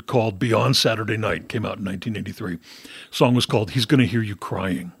record called Beyond Saturday Night, came out in 1983. The song was called He's Gonna Hear You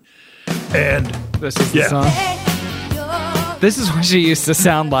Crying. And this is the song. This is what she used to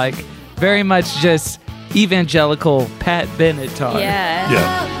sound like. Very much just evangelical Pat Bennett talk.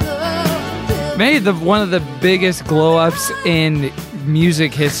 Yeah. Maybe one of the biggest glow-ups in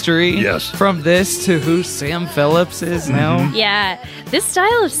music history. Yes. From this to who Sam Phillips is now. Yeah. This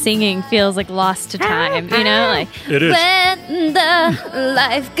style of singing feels like lost to time, you know? Like, it is. When the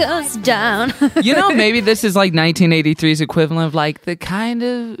life goes down. You know, maybe this is like 1983's equivalent of like the kind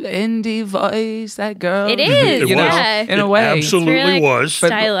of indie voice that girl. It is, you know, yeah. in a way. Absolutely really was.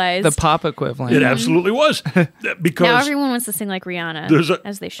 stylized. The pop equivalent. It absolutely was. Because now everyone wants to sing like Rihanna,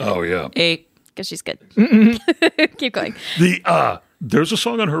 as they should. Oh, yeah. Because she's good. Keep going. There's a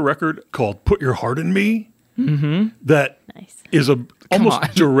song on her record called Put Your Heart in Me that is a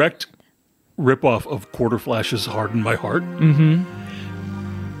almost direct ripoff of Quarter Flash's Hard in My Heart.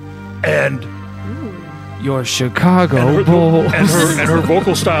 And your Chicago Bulls. And her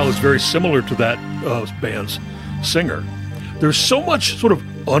vocal style is very similar to that band's singer. There's so much sort of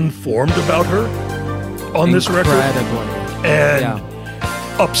unformed about her on this record. And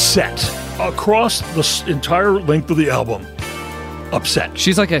upset across the entire length of the album. Upset.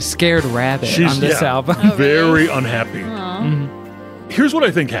 She's like a scared rabbit on this album. Very unhappy. Here's what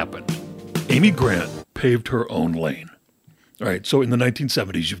I think happened. Amy Grant paved her own lane. All right, so in the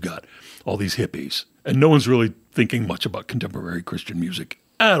 1970s, you've got all these hippies, and no one's really thinking much about contemporary Christian music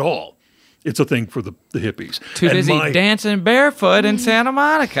at all. It's a thing for the hippies. Too busy dancing barefoot in Santa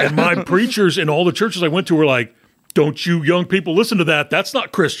Monica. And my preachers in all the churches I went to were like, don't you young people listen to that. That's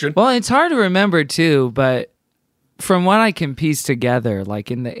not Christian. Well, it's hard to remember, too, but from what I can piece together,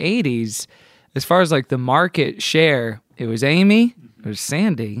 like in the 80s, as far as like the market share, it was Amy, it was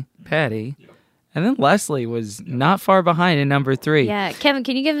Sandy, Patty, and then Leslie was not far behind in number 3. Yeah. Kevin,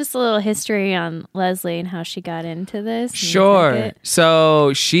 can you give us a little history on Leslie and how she got into this? Sure.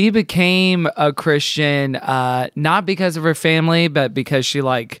 So she became a Christian not because of her family, but because she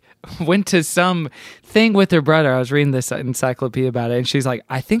like went to some thing with her brother. I was reading this encyclopedia about it, and she's like,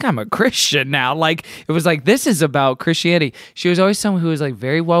 I think I'm a Christian now. Like, it was like, this is about Christianity. She was always someone who was like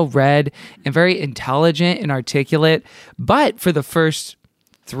very well read and very intelligent and articulate. But for the first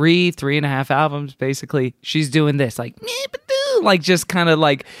 3.5 albums, basically, she's doing this like just kind of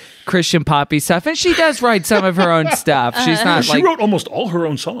like Christian poppy stuff, and she does write some of her own stuff. She's not she wrote almost all her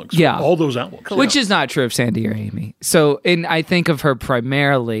own songs. All those albums, which is not true of Sandy or Amy. So, and I think of her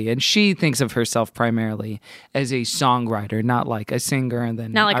primarily, and she thinks of herself primarily as a songwriter, not like a singer, and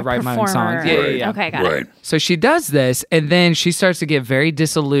then not like I a write performer. my own songs. Yeah. Okay, got it. So she does this, and then she starts to get very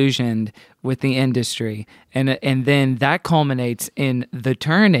disillusioned with the industry, and then that culminates in The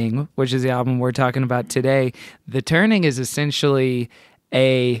Turning, which is the album we're talking about today. The Turning is essentially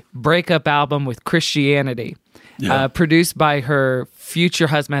a breakup album with Christianity, produced by her future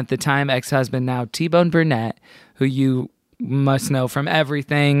husband at the time, ex-husband now, T-Bone Burnett, who you must know from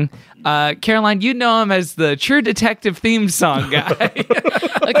everything. Caroline, you know him as the True Detective theme song guy.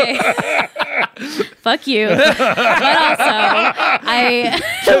 Okay. Fuck you. But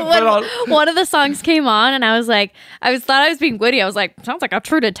also, one of the songs came on, and I was like, thought I was being witty. I was like, sounds like a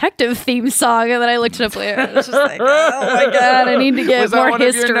True Detective theme song. And then I looked it up later. I was just like, oh my God, I need to get more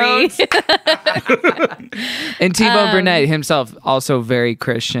history. And T-Bone Burnett himself, also very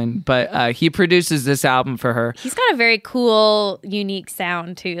Christian, but he produces this album for her. He's got a very cool, unique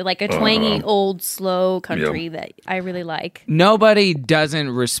sound too, like a twangy, old, slow country that I really like. Nobody doesn't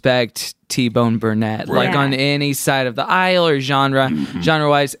respect T-Bone Burnett, like on any side of the aisle or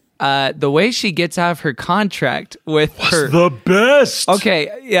genre-wise. The way she gets out of her contract with her, the best. Okay,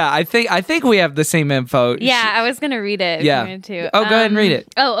 yeah, I think we have the same info. Yeah, I was gonna read it. Yeah. Oh, go ahead and read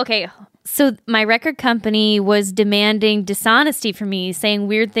it. Oh, okay. So my record company was demanding dishonesty from me, saying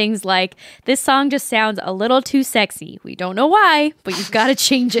weird things like, this song just sounds a little too sexy. We don't know why, but you've got to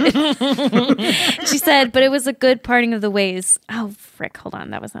change it. She said, but it was a good parting of the ways. Oh, frick. Hold on.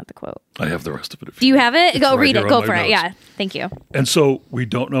 That was not the quote. I have the rest of it. Do you have it? Go right read it. Go for notes. it. Yeah. Thank you. And so we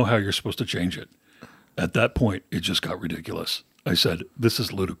don't know how you're supposed to change it. At that point, it just got ridiculous. I said, this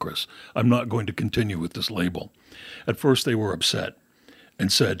is ludicrous. I'm not going to continue with this label. At first, they were upset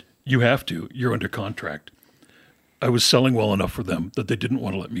and said, you have to. You're under contract. I was selling well enough for them that they didn't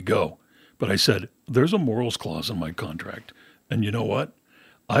want to let me go. But I said, there's a morals clause in my contract. And you know what?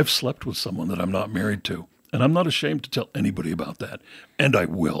 I've slept with someone that I'm not married to. And I'm not ashamed to tell anybody about that. And I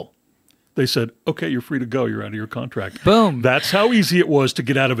will. They said, okay, you're free to go. You're out of your contract. Boom. That's how easy it was to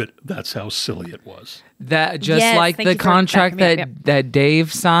get out of it. That's how silly it was. That just Yes, like thank the you for contract backing me up. that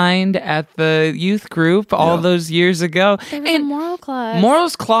Dave signed at the youth group all Yeah. those years ago. There was a moral clause.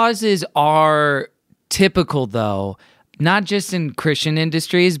 Morals clauses are typical, though, not just in Christian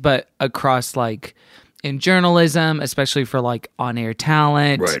industries, but across like in journalism, especially for like on-air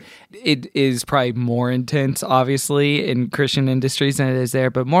talent. Right. It is probably more intense, obviously, in Christian industries than it is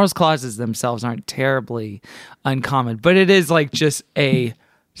there. But morals clauses themselves aren't terribly uncommon. But it is like just a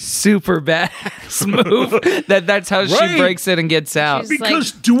super badass move that's how she Right. breaks it and gets out. She's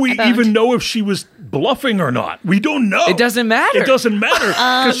Because like, do we I don't- even know if she was bluffing or not? We don't know. It doesn't matter. It doesn't matter.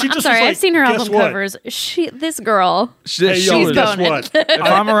 'Cause she I'm just sorry, was like, I've seen her guess album what? covers. This girl, Hey, yo, She's guess going what? If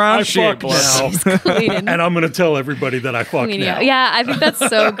I'm around, I shit, fuck now. cleaning. And I'm going to tell everybody that I fuck cleaning now. out. Yeah, I think that's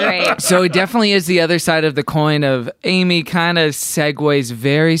so great. So it definitely is the other side of the coin of Amy kind of segues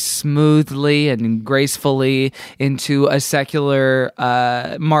very smoothly and gracefully into a secular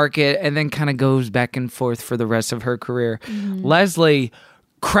market and then kind of goes back and forth for the rest of her career. Leslie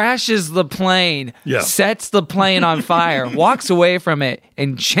crashes the plane, Yeah. sets the plane on fire, walks away from it,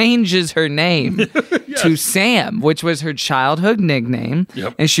 and changes her name to Sam, which was her childhood nickname.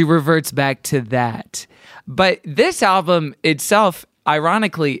 Yep. And she reverts back to that. But this album itself,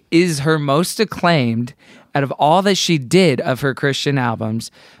 ironically, is her most acclaimed out of all that she did of her Christian albums.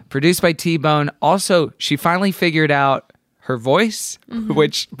 Produced by T-Bone. Also, she finally figured out her voice,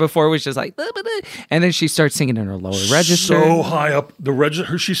 which before was just like, and then she starts singing in her lower register. So high up the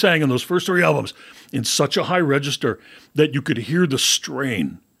register. She sang in those first 3 albums in such a high register that you could hear the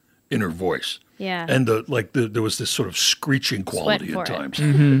strain in her voice. Yeah. And there was this sort of screeching quality at Sweat for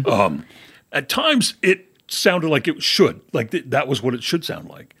it. times. At times it sounded like it should, like that was what it should sound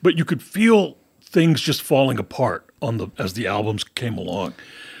like. But you could feel things just falling apart as the albums came along.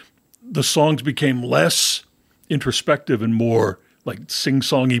 The songs became less introspective and more like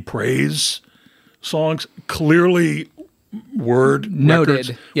sing-songy praise songs. Clearly, Word Noted.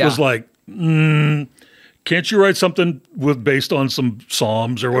 Records Yeah. was like, can't you write something based on some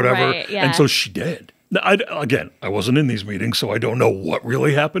Psalms or whatever? Right, yeah. And so she did. Now, I wasn't in these meetings, so I don't know what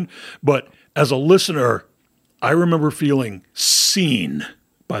really happened. But as a listener, I remember feeling seen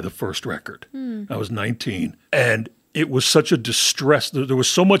by the first record. I was 19, and it was such a distress. There was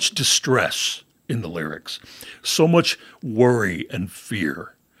so much distress in the lyrics, so much worry and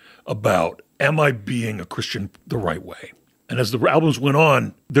fear about, am I being a Christian the right way? And as the albums went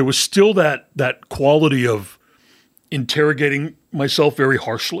on, there was still that quality of interrogating myself very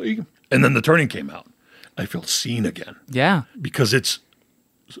harshly. And then the turning came out. I felt seen again Yeah. because it's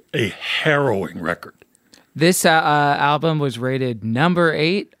a harrowing record. This album was rated number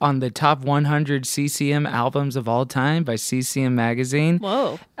 8 on the top 100 CCM albums of all time by CCM Magazine.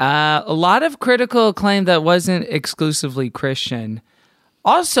 Whoa. A lot of critical acclaim that wasn't exclusively Christian.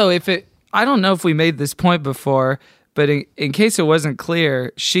 Also, I don't know if we made this point before, but in case it wasn't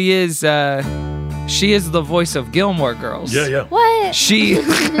clear, she is the voice of Gilmore Girls. Yeah. What? She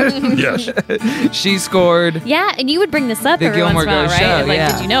Yes. she scored Yeah, and you would bring this up The every once in Gilmore a while, Girls right? show, Like,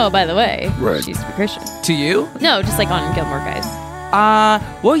 yeah. did you know, by the way, Right. she used to be Christian? to you. No, just like on Gilmore Guys.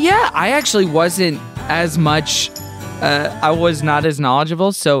 Well, yeah, I actually wasn't as much. I was not as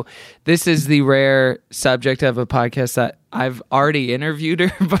knowledgeable. So this is the rare subject of a podcast that I've already interviewed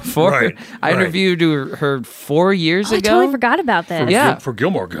her before. Right, I right. interviewed her 4 years Oh, I ago. totally forgot about this. Yeah. For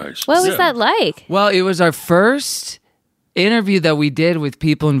Gilmore Guys. What was Yeah. that like? Well, it was our first interview that we did with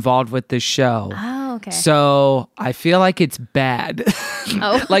people involved with the show. Oh, okay. So I feel like it's bad.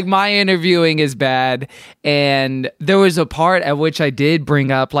 Oh. Like my interviewing is bad. And there was a part at which I did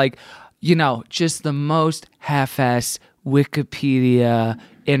bring up, like, just the most half-ass Wikipedia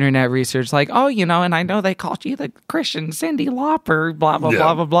internet research. Like, oh, and I know they called you the Christian Cyndi Lauper, blah, blah, Yeah.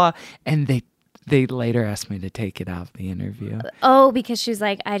 blah, blah, blah. And they later asked me to take it out of the interview. Oh, because she's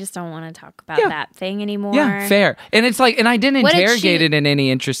like, I just don't want to talk about Yeah. that thing anymore. Yeah, fair. And it's like, and I didn't What did interrogate she- it in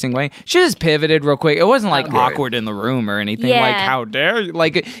any interesting way. She just pivoted real quick. It wasn't like Okay. awkward in the room or anything. Like, Yeah. how dare you?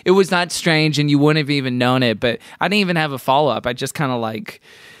 Like, it was not strange and you wouldn't have even known it. But I didn't even have a follow up. I just kind of like,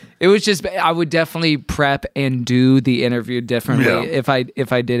 it was just, I would definitely prep and do the interview differently Yeah.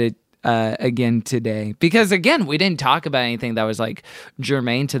 if I did it again today, because again, we didn't talk about anything that was like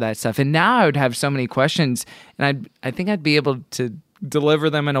germane to that stuff. And now I would have so many questions, and I think I'd be able to deliver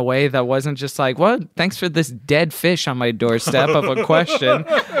them in a way that wasn't just like, well, thanks for this dead fish on my doorstep of a question.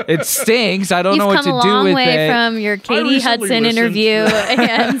 It stinks. I don't know what to do with it. You've come a long way from your Katie Hudson interview.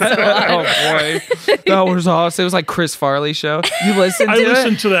 And so Oh boy, that was awesome. It was like Chris Farley show. You listened to I it?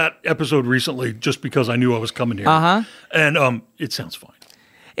 listened to that episode recently just because I knew I was coming here. And it sounds fine.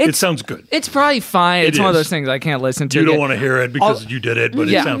 It sounds good. It's probably fine. It's one of is. those things I can't listen to. You don't again. want to hear it because you did it, but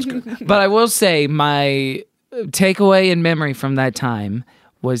it sounds good. But I will say my takeaway in memory from that time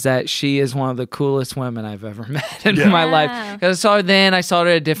was that she is one of the coolest women I've ever met in my life. Because I saw her then, I saw her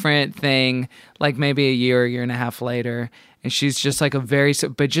at a different thing, like maybe a year and a half later. And she's just like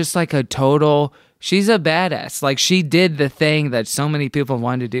but just like a total, she's a badass. Like she did the thing that so many people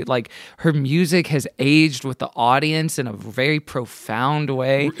wanted to do. Like her music has aged with the audience in a very profound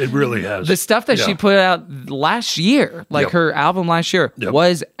way. It really has. The stuff that she put out last year, like her album last year,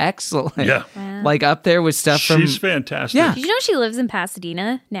 was excellent. Yeah. Wow. Like up there with stuff from... She's fantastic. Yeah. Did you know she lives in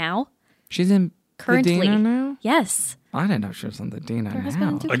Pasadena now? She's in Currently. Pasadena now? Yes. I didn't know she was in Pasadena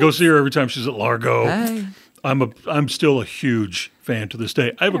now. I go see her every time she's at Largo. Hey. I'm still a huge fan to this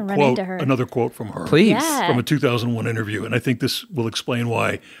day. I have a run quote, into her. another quote from her. Please. Yeah. From a 2001 interview, and I think this will explain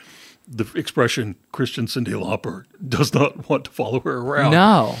why the expression Christian Cyndi Lauper does not want to follow her around.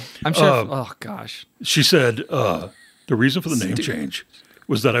 No. I'm sure... oh, gosh. She said the reason for the name change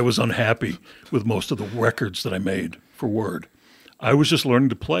was that I was unhappy with most of the records that I made for Word. I was just learning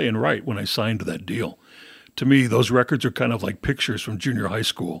to play and write when I signed that deal. To me, those records are kind of like pictures from junior high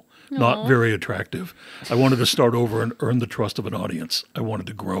school, not very attractive. I wanted to start over and earn the trust of an audience. I wanted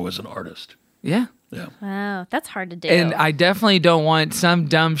to grow as an artist. Yeah. Yeah. Wow, that's hard to do. And I definitely don't want some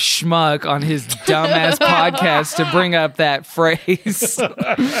dumb schmuck on his dumbass podcast to bring up that phrase 14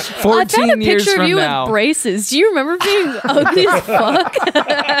 I found a years picture from of you now. with braces. Do you remember being ugly as fuck?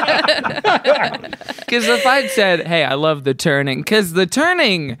 Because if I'd said, hey, I love the turning, because the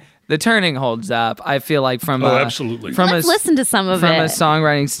turning holds up, I feel like from absolutely. Let's listen to some of from it. a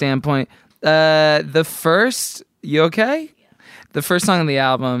songwriting standpoint. The first, you okay? The first song on the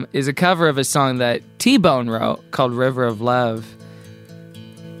album is a cover of a song that T-Bone wrote called River of Love.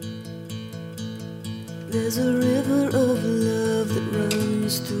 There's a river of love that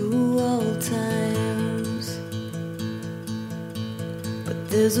runs through all times, but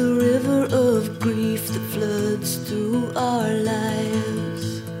there's a river of grief that floods through our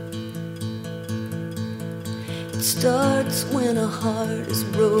lives. It starts when a heart is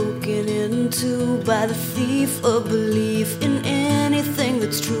broken into by the thief of belief in anything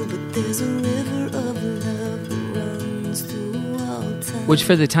that's true, but there's a river of love that runs through all time. Which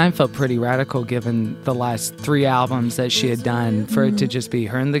for the time felt pretty radical given the last 3 albums that she had done, for it to just be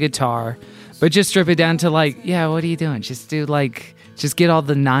her and the guitar, but just strip it down to like, yeah, what are you doing? Just get all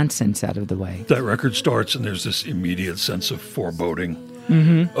the nonsense out of the way. That record starts and there's this immediate sense of foreboding.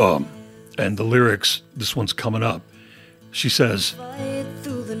 Mm-hmm. And the lyrics, this one's coming up. She says, Fight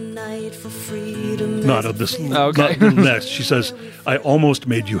through the night for freedom. not of this, Okay. not the next. She says, I almost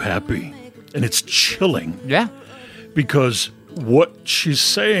made you happy. And it's chilling Yeah. because what she's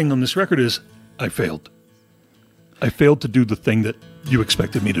saying on this record is, I failed. I failed to do the thing that you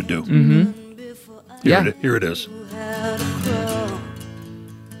expected me to do. Mm-hmm. Here it is.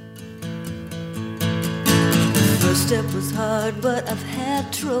 First step was hard, but I've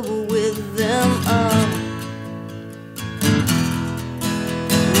had trouble with them all.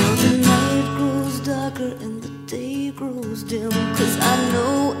 Now the night grows darker and the day grows dim, 'cause I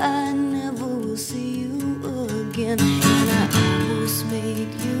know I never will see you again, and I almost made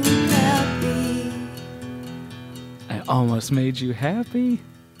you happy. I almost made you happy.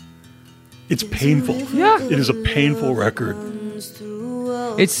 It's painful. Yeah. It is a painful record.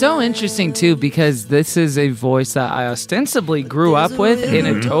 It's so interesting, too, because this is a voice that I ostensibly grew up with in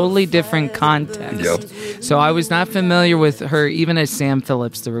a totally different context. Yep. So I was not familiar with her, even as Sam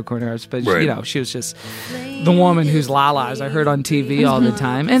Phillips, the recorder artist, but, Right. you know, she was just the woman whose la-las I heard on TV all the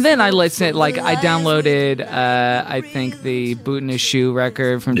time. And then I listened, like, I downloaded, I think, the Boot in a Shoe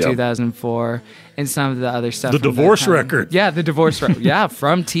record from 2004 and some of the other stuff. The from that Divorce time. record. Yeah, the Divorce record. Yeah,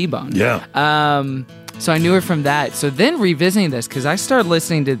 from T-Bone. Yeah. So I knew her from that. So then revisiting this, because I started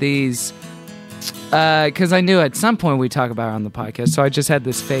listening to these, because I knew at some point we'd talk about it on the podcast. So I just had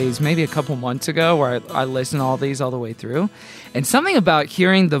this phase maybe a couple months ago where I listened to all these all the way through. And something about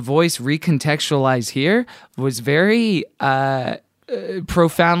hearing the voice recontextualized here was very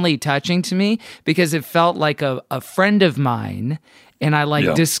profoundly touching to me, because it felt like a friend of mine. And I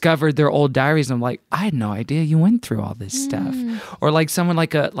discovered their old diaries. And I'm like, I had no idea you went through all this stuff. Or like someone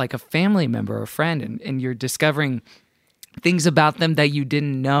like a family member or a friend, and you're discovering things about them that you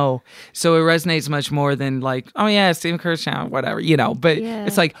didn't know. So it resonates much more than like, oh yeah, Stephen Kershaw, whatever, you know. But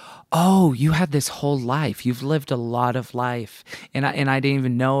it's like, oh, you had this whole life. You've lived a lot of life, and I didn't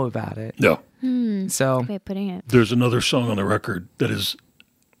even know about it. Yeah. So Good way of putting it. There's another song on the record that is,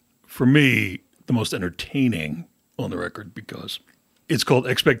 for me, the most entertaining on the record because it's called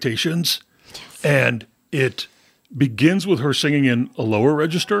Expectations, and it begins with her singing in a lower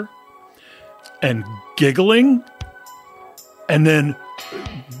register and giggling, and then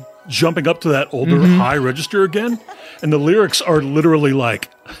jumping up to that older high register again. And the lyrics are literally like,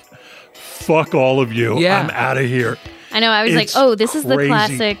 fuck all of you. Yeah. I'm out of here. I know. I was It's like, oh, this is the crazy.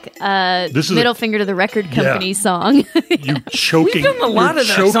 classic This is middle finger to the record company song. You choking. We've done a lot you're of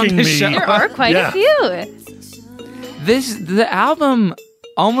those on choking this me. show. There are quite Yeah. a few. the album,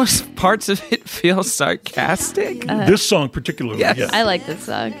 almost parts of it feel sarcastic. This song particularly, Yes. yes. I like this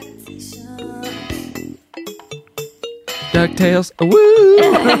song. DuckTales. Woo!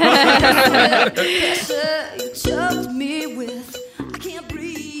 You choked me with, I can't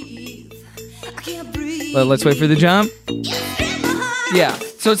breathe. I can't breathe. Let's wait for the jump. Yeah.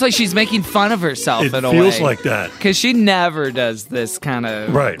 So it's like she's making fun of herself It in a feels way. like that. Because she never does this kind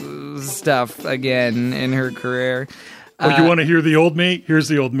of Right. stuff again in her career. Oh, you want to hear the old me? Here's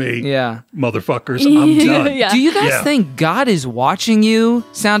the old me. Yeah. Motherfuckers, I'm done. Yeah. Do you guys Yeah. think God is watching you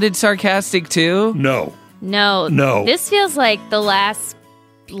sounded sarcastic too? No. No. This feels like the last,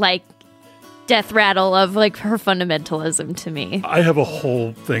 like, death rattle of, like, her fundamentalism to me. I have a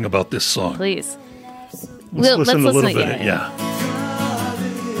whole thing about this song. Please. Let's listen a little to bit. it. Yeah. God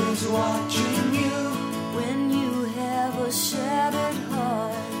is watching you when you have a shattered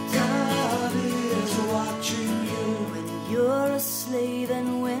heart. God is watching you when you're a slave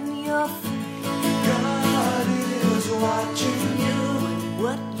and when you're free. God is watching you when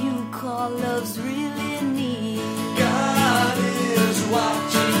what you call love's really need. God is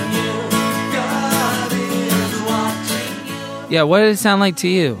watching you. God is watching you. Yeah, what did it sound like to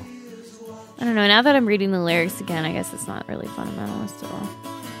you? I don't know. Now that I'm reading the lyrics again, I guess it's not really fundamentalist at all.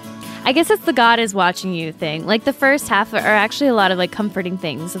 I guess it's the God is watching you thing. Like the first half are actually a lot of like comforting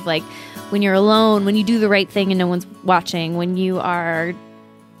things of like when you're alone, when you do the right thing and no one's watching, when you are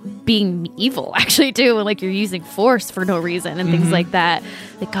being evil actually too, and like you're using force for no reason and things like that.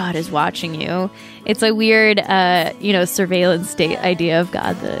 Like God is watching you. It's a weird, surveillance state idea of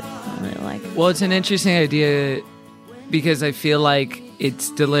God that I don't really like. Well, it's an interesting idea because I feel like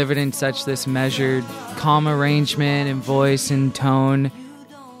it's delivered in such this measured, calm arrangement and voice and tone.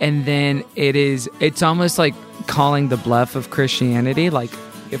 And then it's almost like calling the bluff of Christianity. Like,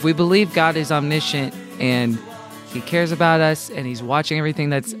 if we believe God is omniscient and he cares about us and he's watching everything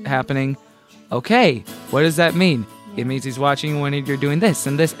that's happening, okay, what does that mean? It means he's watching when you're doing this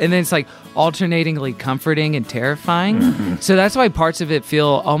and this. And then it's like alternatingly comforting and terrifying. So that's why parts of it feel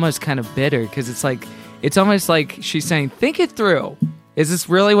almost kind of bitter because it's almost like she's saying, think it through. Is this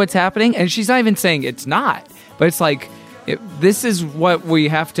really what's happening? And she's not even saying it's not. But it's like, this is what we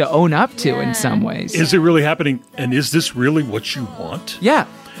have to own up to in some ways. Is it really happening? And is this really what you want? Yeah.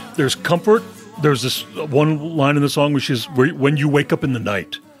 There's comfort. There's this one line in the song which is when you wake up in the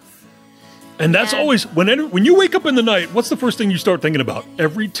night. And that's always, when you wake up in the night, what's the first thing you start thinking about?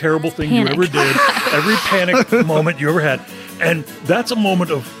 Every terrible thing Panic. you ever did, every panic moment you ever had. And that's a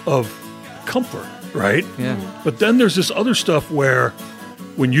moment of comfort, right? Yeah. But then there's this other stuff where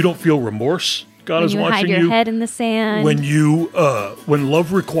when you don't feel remorse, God When is you watching hide your you. head in the sand. When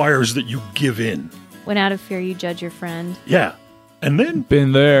love requires that you give in. When out of fear you judge your friend. Yeah. And then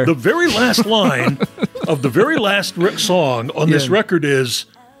Been there. the very last line of the very last song on this record is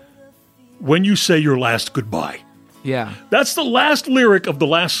when you say your last goodbye. Yeah. That's the last lyric of the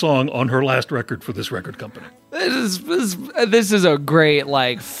last song on her last record for this record company. This is a great,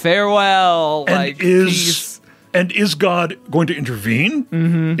 like, farewell, like, piece. And is God going to intervene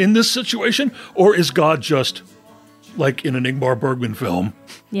in this situation? Or is God just, like in an Ingmar Bergman film,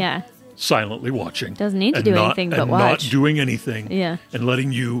 Yeah. silently watching? Doesn't need to and do not- anything but and watch. not doing anything. Yeah. And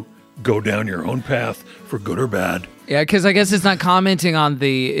letting you go down your own path for good or bad. Yeah, because I guess it's not commenting on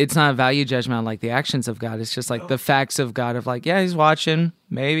it's not a value judgment on, like, the actions of God. It's just, like, the facts of God of, like, yeah, he's watching.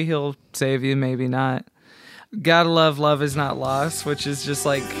 Maybe he'll save you, maybe not. Gotta love is not lost, which is just,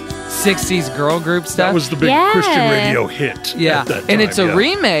 like, 60s girl group stuff. That was the big Yeah. Christian radio hit. Yeah, at that and time, it's a yeah.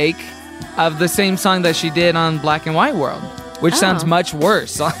 remake of the same song that she did on Black and White World, which sounds much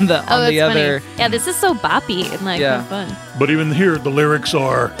worse on the That's other. funny. Yeah, this is so boppy and like Yeah. kind of fun. But even here, the lyrics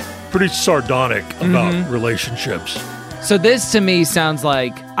are pretty sardonic about relationships. So this to me sounds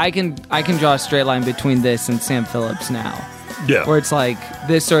like I can draw a straight line between this and Sam Phillips now, Yeah. where it's like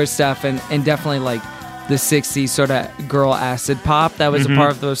this sort of stuff and definitely like the 60s sort of girl acid pop that was a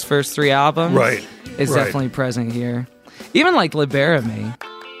part of those first 3 albums. Right. It's definitely present here. Even like Libera Me.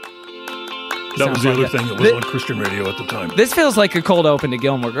 That was the other thing that was on Christian radio at the time. This feels like a cold open to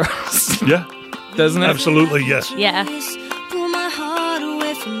Gilmore Girls. Yeah. Doesn't it? Absolutely, yes. Yeah. Pull my heart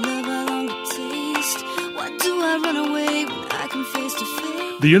away from love I long to taste. Why do I run away when I come face to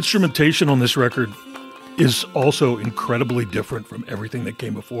face? The instrumentation on this record is also incredibly different from everything that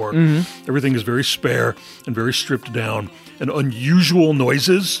came before. Everything is very spare and very stripped down, and unusual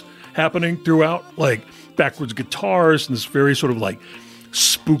noises happening throughout, like backwards guitars and this very sort of like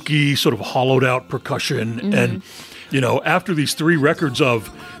spooky, sort of hollowed out percussion. And, after these 3 records of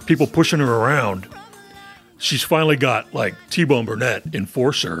people pushing her around, she's finally got like T-Bone Burnett,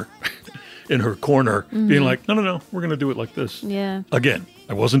 Enforcer, in her corner, being like, no, we're going to do it like this. Yeah. Again,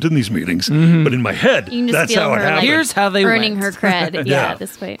 I wasn't in these meetings, but in my head, You can just that's feel how it her, happened. Here's how they earning went. her cred. Yeah.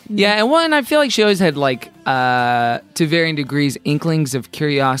 This way. Yeah, and one, I feel like she always had like, to varying degrees, inklings of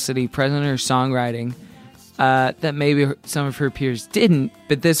curiosity present in her songwriting that maybe some of her peers didn't.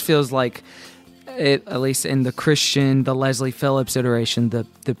 But this feels like, it, at least in the Christian, the Leslie Phillips iteration, the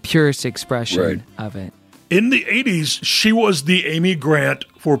purest expression of it. In the 80s, she was the Amy Grant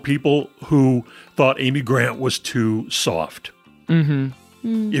for people who thought Amy Grant was too soft.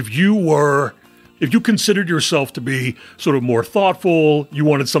 If you considered yourself to be sort of more thoughtful, you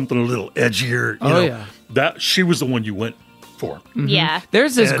wanted something a little edgier, that she was the one you went for. Yeah.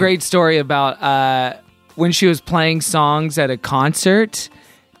 There's this great story about when she was playing songs at a concert.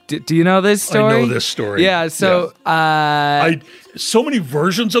 Do you know this story? I know this story. Yeah, so... So many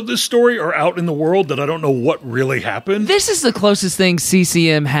versions of this story are out in the world that I don't know what really happened. This is the closest thing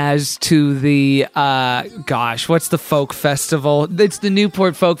CCM has to the, what's the folk festival? It's the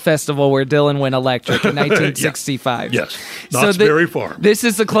Newport Folk Festival where Dylan went electric in 1965. Yes. Knott's Berry Farm. This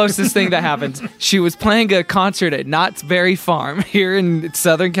is the closest thing that happens. She was playing a concert at Knott's Berry Farm here in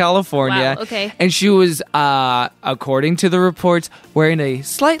Southern California. Wow, okay. And she was, according to the reports, wearing a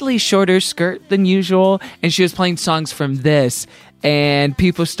slightly shorter skirt than usual. And she was playing songs from this. And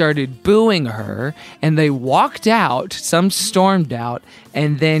people started booing her, and they walked out. Some stormed out,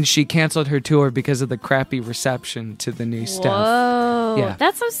 and then she canceled her tour because of the crappy reception to the new stuff. Whoa. Yeah.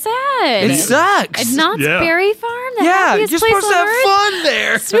 That's so sad. It sucks. At Knott's Berry Farm? The Yeah, happiest you're place supposed to on have earth? fun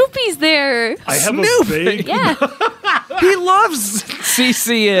there. Snoopy's there. I have a Snoopy. vague... Yeah, He loves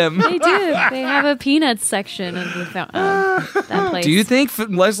CCM. they do. They have a peanuts section of that place. Do you think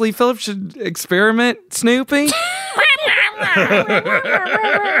Leslie Phillips should experiment Snoopy?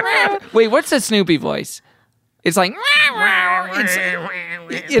 Wait, what's the Snoopy voice? It's like...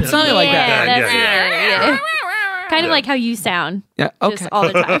 It's something like that. That's it. Kind of like how you sound. Yeah, okay. Just all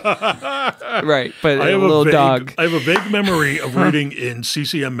the time. Right, but I a have little vague, dog. I have a vague memory of reading in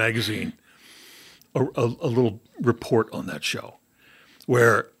CCM magazine a little report on that show,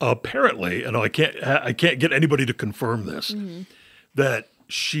 where apparently, and I can't get anybody to confirm this, that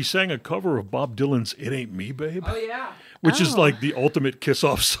she sang a cover of Bob Dylan's "It Ain't Me, Babe." Oh yeah, which is like the ultimate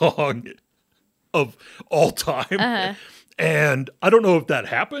kiss-off song of all time. And I don't know if that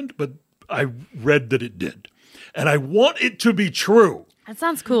happened, but I read that it did, and I want it to be true. That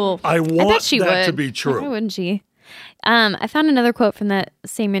sounds cool. I want bet she that would. to be true. Why wouldn't she? I found another quote from that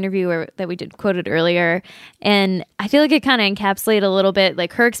same interview that we did quoted earlier, and I feel like it kind of encapsulated a little bit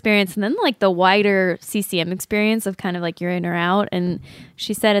like her experience and then like the wider CCM experience of kind of like you're in or out. And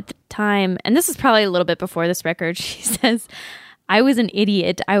she said at the time, and this is probably a little bit before this record, she says, I was an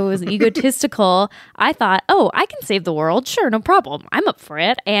idiot. I was egotistical. I thought, oh, I can save the world. Sure, no problem. I'm up for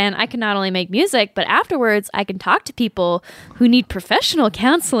it. And I can not only make music, but afterwards I can talk to people who need professional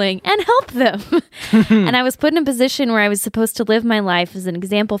counseling and help them. And I was put in a position where I was supposed to live my life as an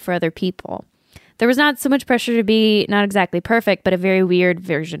example for other people. There was not so much pressure to be not exactly perfect, but a very weird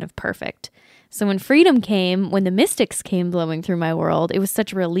version of perfect. So when freedom came, when the mystics came blowing through my world, it was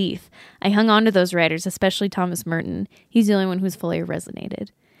such a relief. I hung on to those writers, especially Thomas Merton. He's the only one who's fully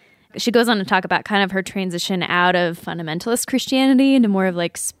resonated. She goes on to talk about kind of her transition out of fundamentalist Christianity into more of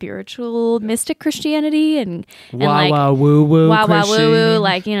like spiritual mystic Christianity and like wah woo woo, wah woo Christian. woo,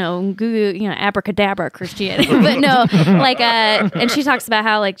 like abracadabra Christianity. But no, like and she talks about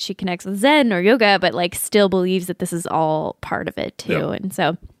how like she connects with Zen or yoga, but like still believes that this is all part of it too. Yeah. And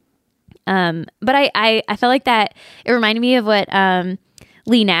so. But I felt like that it reminded me of what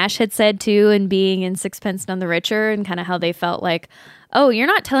Lee Nash had said too, and being in Sixpence None the Richer, and kind of how they felt like, oh, you're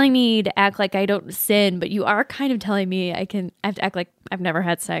not telling me to act like I don't sin, but you are kind of telling me I have to act like I've never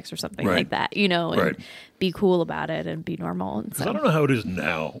had sex or something like that, and be cool about it and be normal. And so I don't know how it is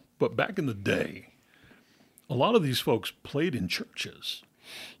now, but back in the day, a lot of these folks played in churches.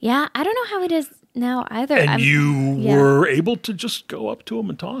 Yeah, I don't know how it is now either. And you yeah. were able to just go up to him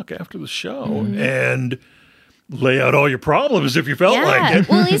and talk after the show Mm-hmm. and lay out all your problems if you felt like it.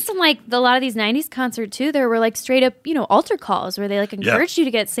 Well, at least in like a lot of these 90s concerts too, there were like straight up, altar calls where they like encouraged you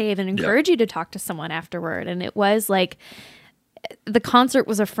to get saved and encouraged you to talk to someone afterward. And it was like the concert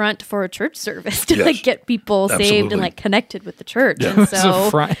was a front for a church service to like get people saved and like connected with the church. Yeah. And so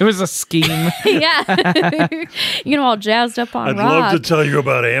It was a scheme. yeah, all jazzed up on I'd rock. love to tell you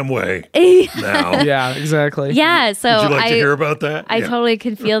about Amway now. Yeah, exactly. Yeah, so Would you like to hear about that? I totally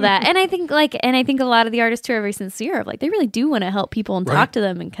could feel that, and I think a lot of the artists who are very sincere, they really do want to help people and talk to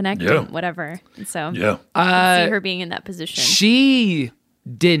them and connect them, whatever. And so I could see her being in that position. She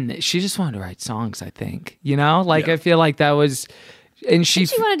didn't. She just wanted to write songs, I think. I feel like that was, and she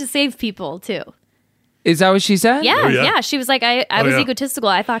wanted to save people too. Is that what she said? Yeah, Oh, yeah. She was like, I was egotistical.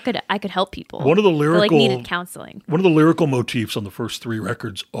 I thought I could help people. One of the lyrical needed counseling. One of the lyrical motifs on the first 3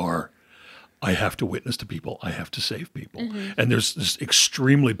 records are, I have to witness to people. I have to save people. Mm-hmm. And there's this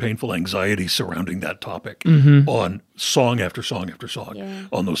extremely painful anxiety surrounding that topic Mm-hmm. on song after song after song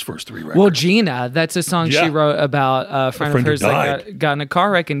on those first 3 records. Well, Gina, that's a song she wrote about a friend of who hers that got in a car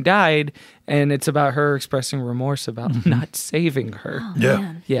wreck and died, and it's about her expressing remorse about not saving her.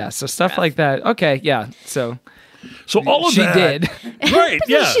 Yeah, so stuff like that. Okay, yeah, so all of she that. did. Right,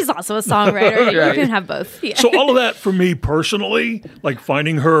 yeah. She's also a songwriter. Right. You can have both. Yeah. So all of that for me personally, like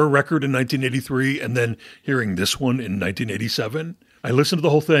finding her record in 1983 and then hearing this one in 1987, I listened to the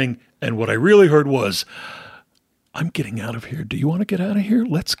whole thing, and what I really heard was, I'm getting out of here. Do you want to get out of here?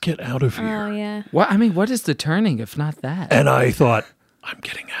 Let's get out of here. Oh, yeah. What is the turning if not that? And I thought, I'm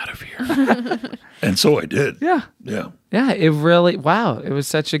getting out of here. And so I did. Yeah. Yeah, it really, it was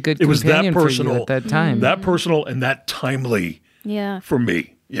such a good It was that companion for you personal at that time. That personal and that timely for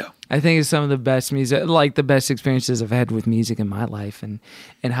me. Yeah. I think it's some of the best music, like the best experiences I've had with music in my life, and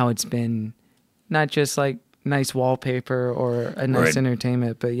how it's been not just like nice wallpaper or a nice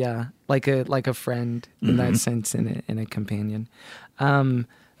entertainment, but like a friend in that sense, and a companion.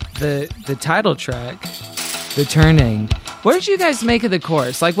 The title track, The Turning. What did you guys make of the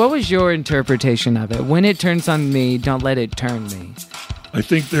chorus? Like, what was your interpretation of it? When it turns on me, don't let it turn me. I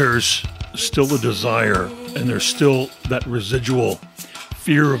think there's still a desire, and there's still that residual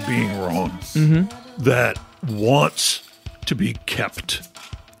fear of being wrong that wants to be kept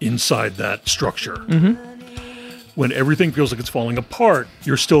inside that structure. When everything feels like it's falling apart,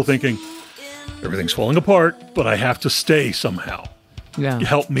 you're still thinking, everything's falling apart, but I have to stay somehow. Yeah.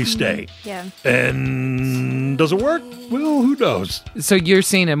 Help me stay. Yeah. And does it work? Well, who knows? So you're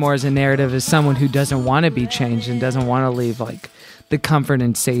seeing it more as a narrative as someone who doesn't want to be changed and doesn't want to leave like the comfort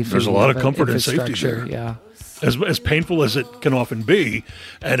and safety. There's a lot of comfort and safety structure. there. Yeah. As painful as it can often be,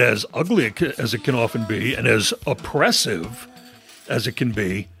 and as ugly as it can often be, and as oppressive as it can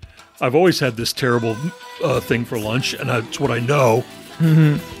be, I've always had this terrible thing for lunch, and it's what I know,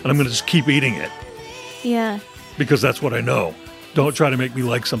 and I'm going to just keep eating it. Yeah. Because that's what I know. Don't try to make me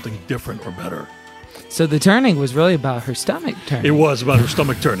like something different or better. So the turning was really about her stomach turning. It was about her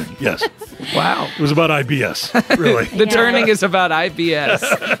stomach turning, yes. Wow. It was about IBS, really. The turning is about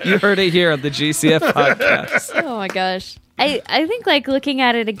IBS. You heard it here on the GCF podcast. Oh my gosh. I think like looking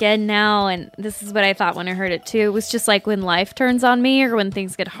at it again now, and this is what I thought when I heard it too, it was just like when life turns on me or when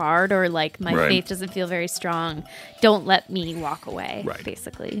things get hard or like my faith doesn't feel very strong, don't let me walk away,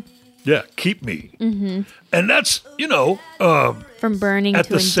 basically. Yeah, keep me. And that's, from burning at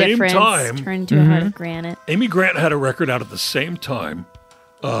to the same indifference, time, turn to a heart of granite. Amy Grant had a record out at the same time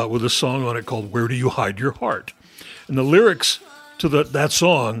with a song on it called Where Do You Hide Your Heart? And the lyrics to that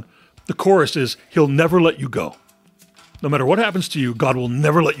song, the chorus is, He'll never let you go. No matter what happens to you, God will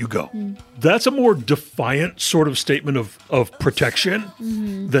never let you go. That's a more defiant sort of statement of protection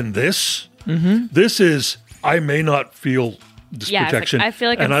than this. This is, I may not feel this protection. Like, I feel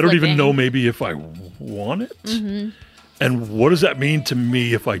like and I'm I don't even slipping. know maybe if I want it. And what does that mean to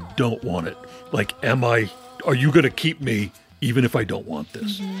me if I don't want it? Like, are you going to keep me even if I don't want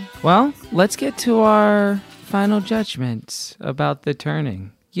this? Well, let's get to our final judgments about the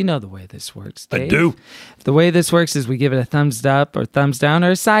turning. You know the way this works, Dave. I do. The way this works is we give it a thumbs up or thumbs down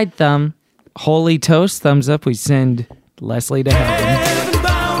or a side thumb. Holy toast, thumbs up, we send Leslie to heaven.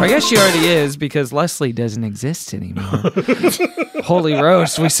 I guess she already is because Leslie doesn't exist anymore. Holy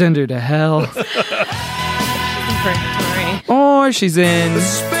roast, we send her to hell. Or she's in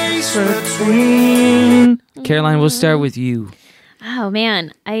space between. Caroline, we'll start with you. Oh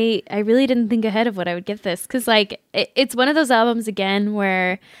man, I really didn't think ahead of what I would give this because like it's one of those albums again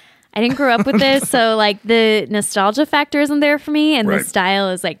where I didn't grow up with this, so like the nostalgia factor isn't there for me, and the Right. style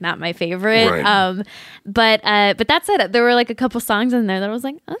is like not my favorite. Right. But that said, there were like a couple songs in there that I was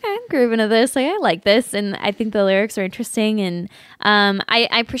like, okay, I'm grooving to this. Like I like this, and I think the lyrics are interesting, and I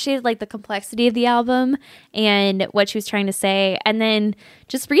appreciated like the complexity of the album and what she was trying to say, and then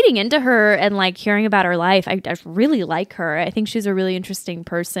just reading into her and like hearing about her life. I really like her. I think she's a really interesting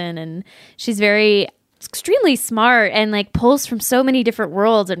person, and she's very extremely smart and like pulls from so many different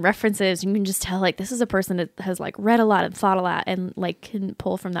worlds and references. You can just tell like this is a person that has like read a lot and thought a lot and like can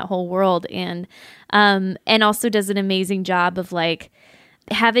pull from that whole world, and also does an amazing job of like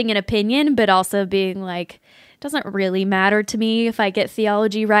having an opinion but also being like, doesn't really matter to me if I get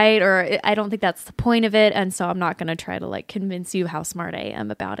theology right, or I don't think that's the point of it, and so I'm not going to try to like convince you how smart I am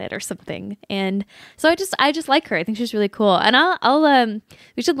about it or something. And so I just like her. I think she's really cool. And I'll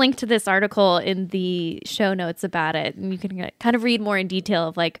we should link to this article in the show notes about it, and you can kind of read more in detail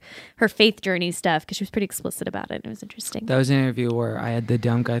of like her faith journey stuff, because she was pretty explicit about it, and it was interesting. That was an interview where I had the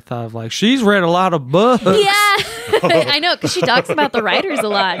dumb guy thought of like, she's read a lot of books. Yeah, I know, because she talks about the writers a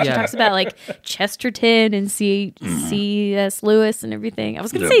lot. She talks about like Chesterton and C.S. Lewis and everything. I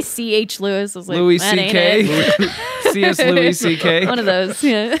was going to say C.H. Lewis. I was like, Louis that ain't C.K. it. C.S. Louis C.K. One of those,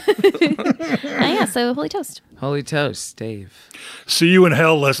 yeah. Yeah, so Holy Toast. Holy Toast, Dave. See you in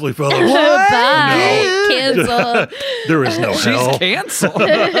hell, Leslie Phillips. Bye. Cancel. There is no hell. She's canceled.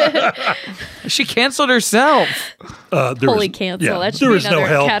 She canceled herself. Holy cancel. That should there be is no another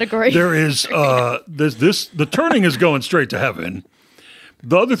hell. category. There is the turning is going straight to heaven.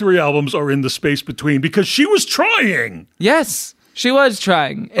 The other 3 albums are in the space between because she was trying. Yes, she was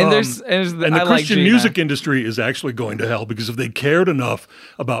trying. And And the Christian music industry is actually going to hell because if they cared enough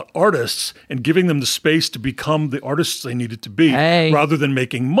about artists and giving them the space to become the artists they needed to be, rather than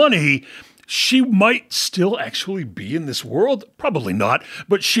making money, she might still actually be in this world. Probably not,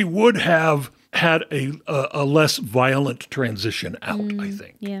 but she would have had a less violent transition out, I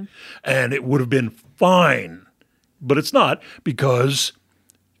think. Yeah. And it would have been fine. But it's not, because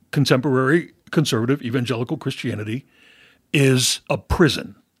contemporary conservative evangelical Christianity is a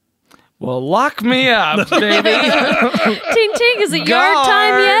prison. Well, lock me up, baby. Ting ting, is it your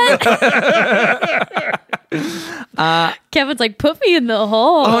time yet? Kevin's like, put me in the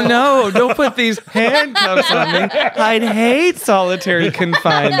hole. Oh no, don't put these handcuffs on me. I'd hate solitary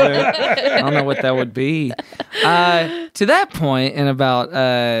confinement. I don't know what that would be. To that point, and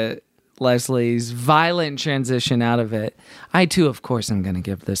about Leslie's violent transition out of it, I too, of course, am going to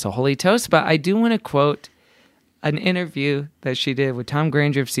give this a holy toast, but I do want to quote an interview that she did with Tom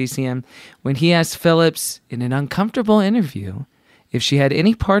Granger of CCM when he asked Phillips in an uncomfortable interview if she had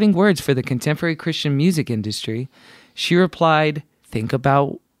any parting words for the contemporary Christian music industry. She replied, "Think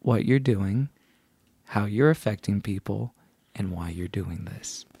about what you're doing, how you're affecting people, and why you're doing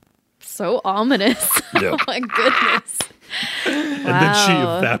this." So ominous. Yeah. Oh my goodness. And then she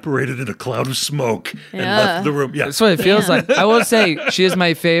evaporated in a cloud of smoke and left the room. Yeah. That's what it feels like. I will say, she is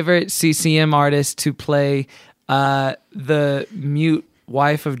my favorite CCM artist to play the mute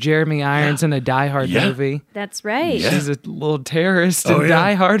wife of Jeremy Irons in a Die Hard movie. That's right. She's a little terrorist in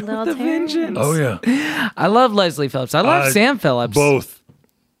Die Hard with a vengeance. Oh, yeah. I love Leslie Phillips. I love Sam Phillips. Both.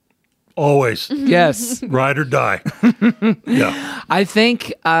 Always. Yes. Ride or die. Yeah. I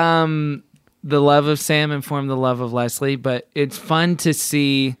think the love of Sam informed the love of Leslie, but it's fun to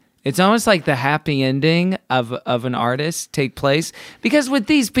see. It's almost like the happy ending of an artist take place, because with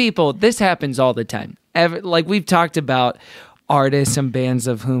these people, this happens all the time. Like we've talked about artists and bands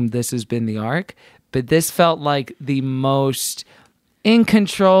of whom this has been the arc, but this felt like the most in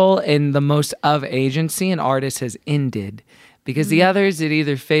control and the most of agency an artist has ended. Because the others, it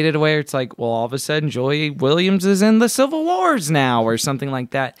either faded away or it's like, well, all of a sudden, Joy Williams is in the Civil Wars now or something like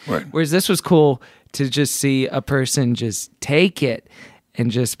that. Right. Whereas this was cool to just see a person just take it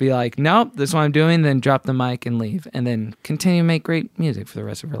and just be like, nope, this is what I'm doing, then drop the mic and leave, and then continue to make great music for the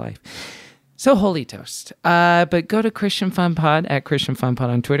rest of her life. So holy toast. But go to Christian Fun Pod, at Christian Fun Pod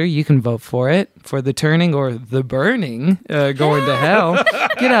on Twitter. You can vote for it, for the turning or the burning, going to hell.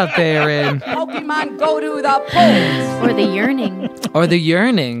 Get out there and... Pokemon, go to the polls. Or the yearning. Or the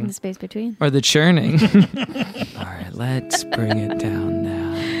yearning. The space between. Or the churning. All right, let's bring it down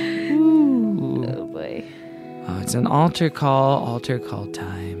now. Ooh. Oh, boy. Oh, it's an altar call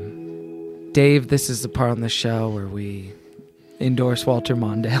time. Dave, this is the part on the show where we endorse Walter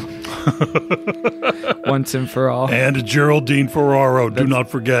Mondale. Once and for all. And Geraldine Ferraro, do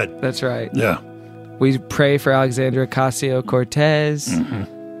not forget. That's right. Yeah. We pray for Alexandra Ocasio-Cortez,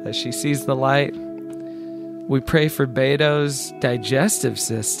 that she sees the light. We pray for Beto's digestive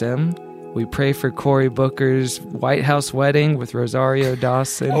system, We pray for Cory Booker's White House wedding with Rosario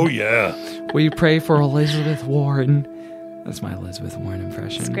Dawson. Oh, yeah. We pray for Elizabeth Warren. That's my Elizabeth Warren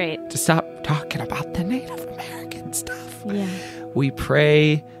impression. It's great. To stop talking about the Native American stuff. Yeah. We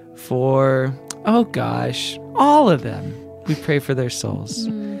pray for, oh gosh, all of them. We pray for their souls.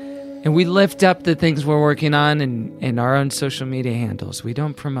 And we lift up the things we're working on in our own social media handles. We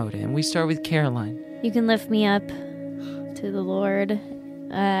don't promote it. And we start with Caroline. You can lift me up to the Lord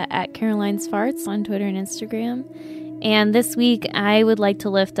at Caroline's Farts on Twitter and Instagram. And this week, I would like to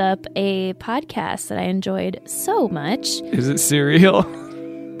lift up a podcast that I enjoyed so much. Is it cereal?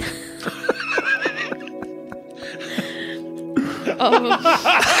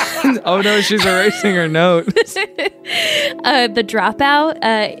 Oh no, she's erasing her note. The Dropout,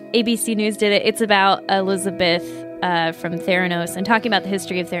 ABC News did it. It's about Elizabeth from Theranos and talking about the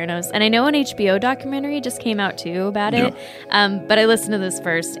history of Theranos. And I know an HBO documentary just came out too about it. But I listened to this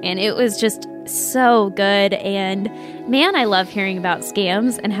first and it was just so good. And man, I love hearing about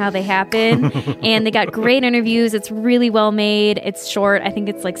scams and how they happen. And they got great interviews. It's really well made. It's short. I think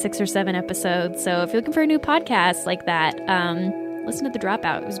it's like 6 or 7 episodes. So if you're looking for a new podcast like that, listen to The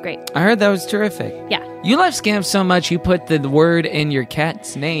Dropout. It was great. I heard that was terrific. Yeah. You love scams so much you put the word in your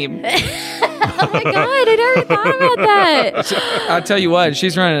cat's name. Oh my God, I never thought about that. I'll tell you what,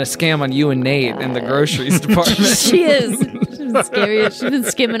 she's running a scam on you and Nate in the groceries department. She is. She's been scary. She's been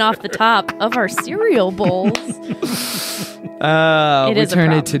skimming off the top of our cereal bowls. We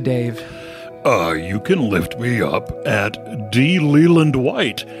turn it to Dave. You can lift me up at D. Leland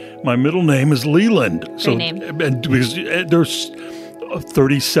White. My middle name is Leland. Great name. And because there's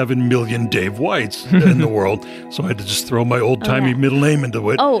 37 million Dave Whites in the world, so I had to just throw my old-timey middle name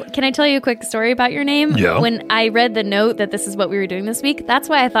into it. Oh, can I tell you a quick story about your name? Yeah. When I read the note that this is what we were doing this week, that's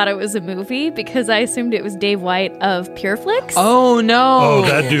why I thought it was a movie, because I assumed it was Dave White of Pureflix. Oh, no. Oh,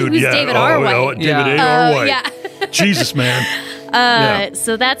 that dude, Who's yeah. David R. White. David A. R. White. Yeah. Jesus, man.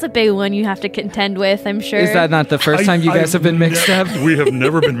 So that's a big one you have to contend with, I'm sure. Is that not the first time you guys have been mixed up? We have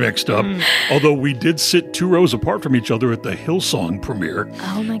never been mixed up. Although we did sit 2 rows apart from each other at the Hillsong premiere.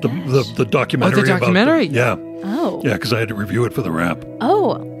 Oh my gosh. The documentary. Oh, the documentary? Yeah. Oh. Yeah, because I had to review it for the Wrap.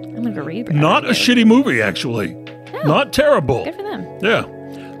 Oh. I'm going to go read it. Not a shitty movie, actually. No. Not terrible. Good for them. Yeah.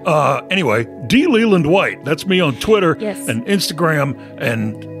 Anyway, D. Leland White. That's me on Twitter Yes. and Instagram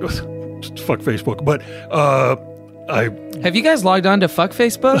and fuck Facebook. But have you guys logged on to Fuck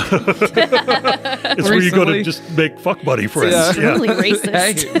Facebook? it's where you go to just make fuck buddy friends. Yeah. It's really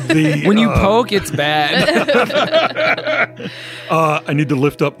racist. Hey, when you poke, it's bad. I need to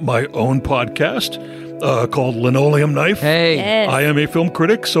lift up my own podcast called Linoleum Knife. Hey. Yes. I am a film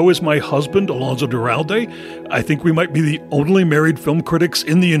critic. So is my husband, Alonzo Duralde. I think we might be the only married film critics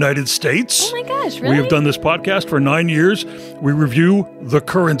in the United States. Oh my gosh, really? We have done this podcast for 9 years. We review the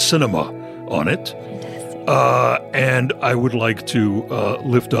current cinema on it. And I would like to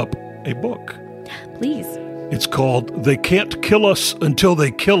lift up a book. Please. It's called They Can't Kill Us Until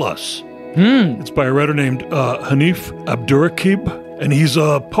They Kill Us. It's by a writer named Hanif Abdurraqib, and he's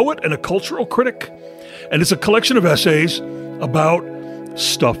a poet and a cultural critic. And it's a collection of essays about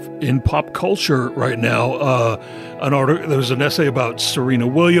stuff in pop culture right now. There's an essay about Serena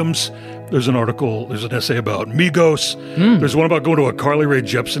Williams. There's an essay about Migos. There's one about going to a Carly Rae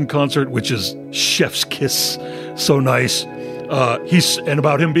Jepsen concert, which is chef's kiss. So nice. And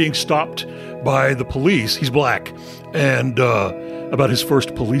about him being stopped by the police. He's black. And about his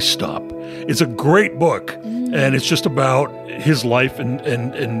first police stop. It's a great book. And it's just about his life and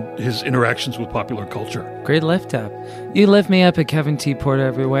his interactions with popular culture. Great lift up. You lift me up at Kevin T. Porter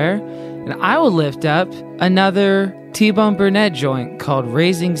everywhere. And I will lift up another T-Bone Burnett joint called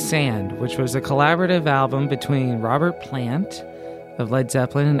Raising Sand, which was a collaborative album between Robert Plant of Led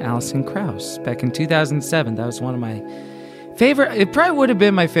Zeppelin and Alison Krauss back in 2007. That was one of my favorite. It probably would have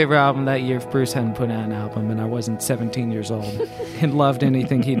been my favorite album that year if Bruce hadn't put out an album and I wasn't 17 years old and loved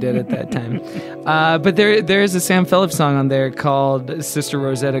anything he did at that time. But there is a Sam Phillips song on there called Sister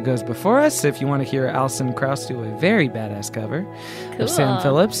Rosetta Goes Before Us. If you want to hear Alison Krauss do a very badass cover of Sam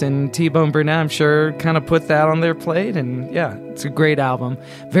Phillips, and T-Bone Burnett, I'm sure, kind of put that on their plate. And yeah, it's a great album.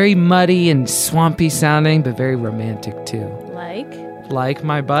 Very muddy and swampy sounding, but very romantic too. Like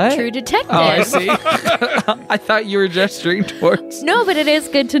my butt? True Detective. Oh, I see. I thought you were gesturing towards. No, but it is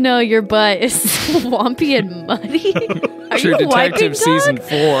good to know your butt is swampy and muddy. Are True you a wiping Detective dog? Season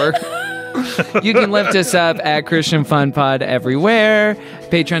 4. You can lift us up at Christian Fun Pod everywhere.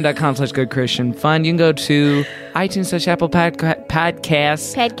 Patreon.com/GoodChristianFun. You can go to iTunes/Apple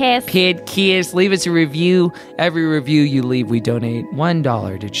Podcasts. Leave us a review. Every review you leave, we donate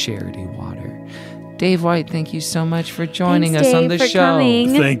 $1 to Charity Water. Dave White, thank you so much for joining Thanks, us on Dave, the for show.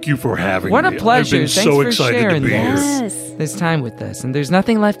 coming. Thank you for having What me. a pleasure. I've been Thanks so for excited sharing to be this. here. This time with us. And there's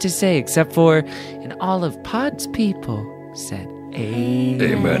nothing left to say except for, and all of Pod's people said, Amen.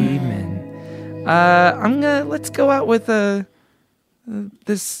 Let's go out with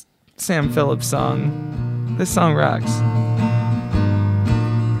this Sam Phillips song. This song rocks.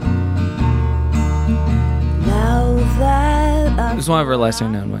 Now that It was one of her lesser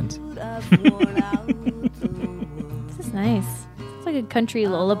known ones. This is nice. It's like a country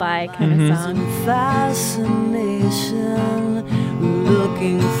lullaby kind of song. fascination,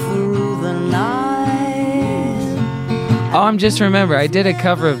 looking through the night. Oh, I'm just remember, I did a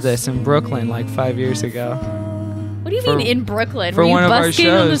cover of this in Brooklyn like 5 years ago. What do you mean in Brooklyn? For Were you one of our busking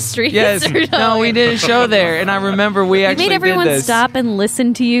shows. on the streets? Yes. Or No, we did a show there, and I remember we You actually made everyone did this. stop and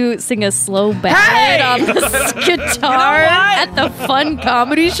listen to you sing a slow ballad on the guitar at the fun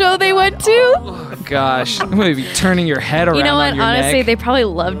comedy show they went to. Oh, gosh, I'm going to be turning your head around You know what? on your Honestly, neck. they probably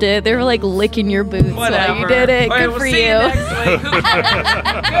loved it. They were like licking your boots while you did it. All right, Good we'll for see you. Goodbye.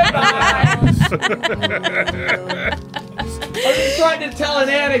 I was trying to tell an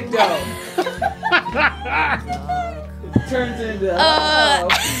anecdote. It turns into...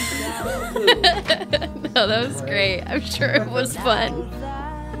 No, that was great. I'm sure it was fun.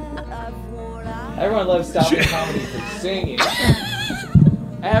 Everyone loves stopping comedy for singing.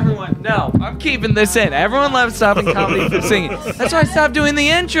 No, I'm keeping this in. Everyone loves stopping comedy for singing. That's why I stopped doing the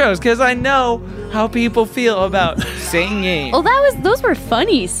intros, because I know how people feel about singing. Well, those were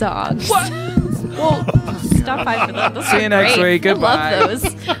funny songs. What? Well, Stop by for them. Those see were you next great. week. Goodbye. I love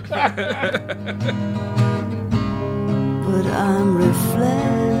those. But I'm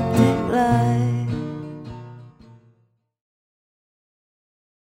reflecting light.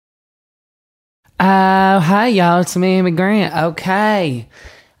 Oh, hi y'all, it's me, Grant. Okay.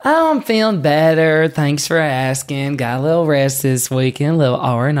 Oh, I'm feeling better. Thanks for asking. Got a little rest this weekend, a little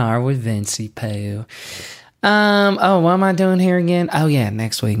R&R with Vincey Pooh. What am I doing here again? Oh yeah,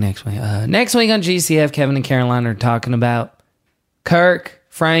 next week. Next week on GCF, Kevin and Caroline are talking about Kirk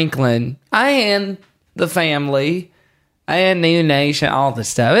Franklin and the family and New Nation, all the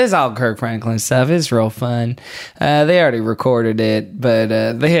stuff. It's all Kirk Franklin stuff. It's real fun. They already recorded it, but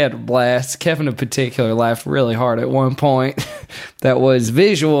they had a blast. Kevin in particular laughed really hard at one point that was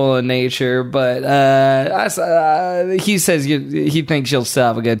visual in nature, but he says he thinks you'll still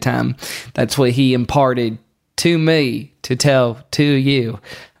have a good time. That's what he imparted to me to tell to you.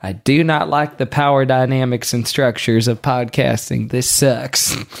 I do not like the power dynamics and structures of podcasting. This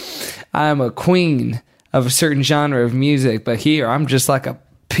sucks. I'm a queen of a certain genre of music, but here I'm just like a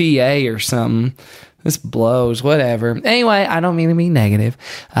PA or something. This blows, whatever. Anyway, I don't mean to be negative.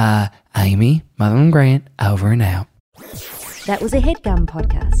 Amy, Mother and Grant, over and out. That was a HeadGum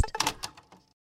podcast.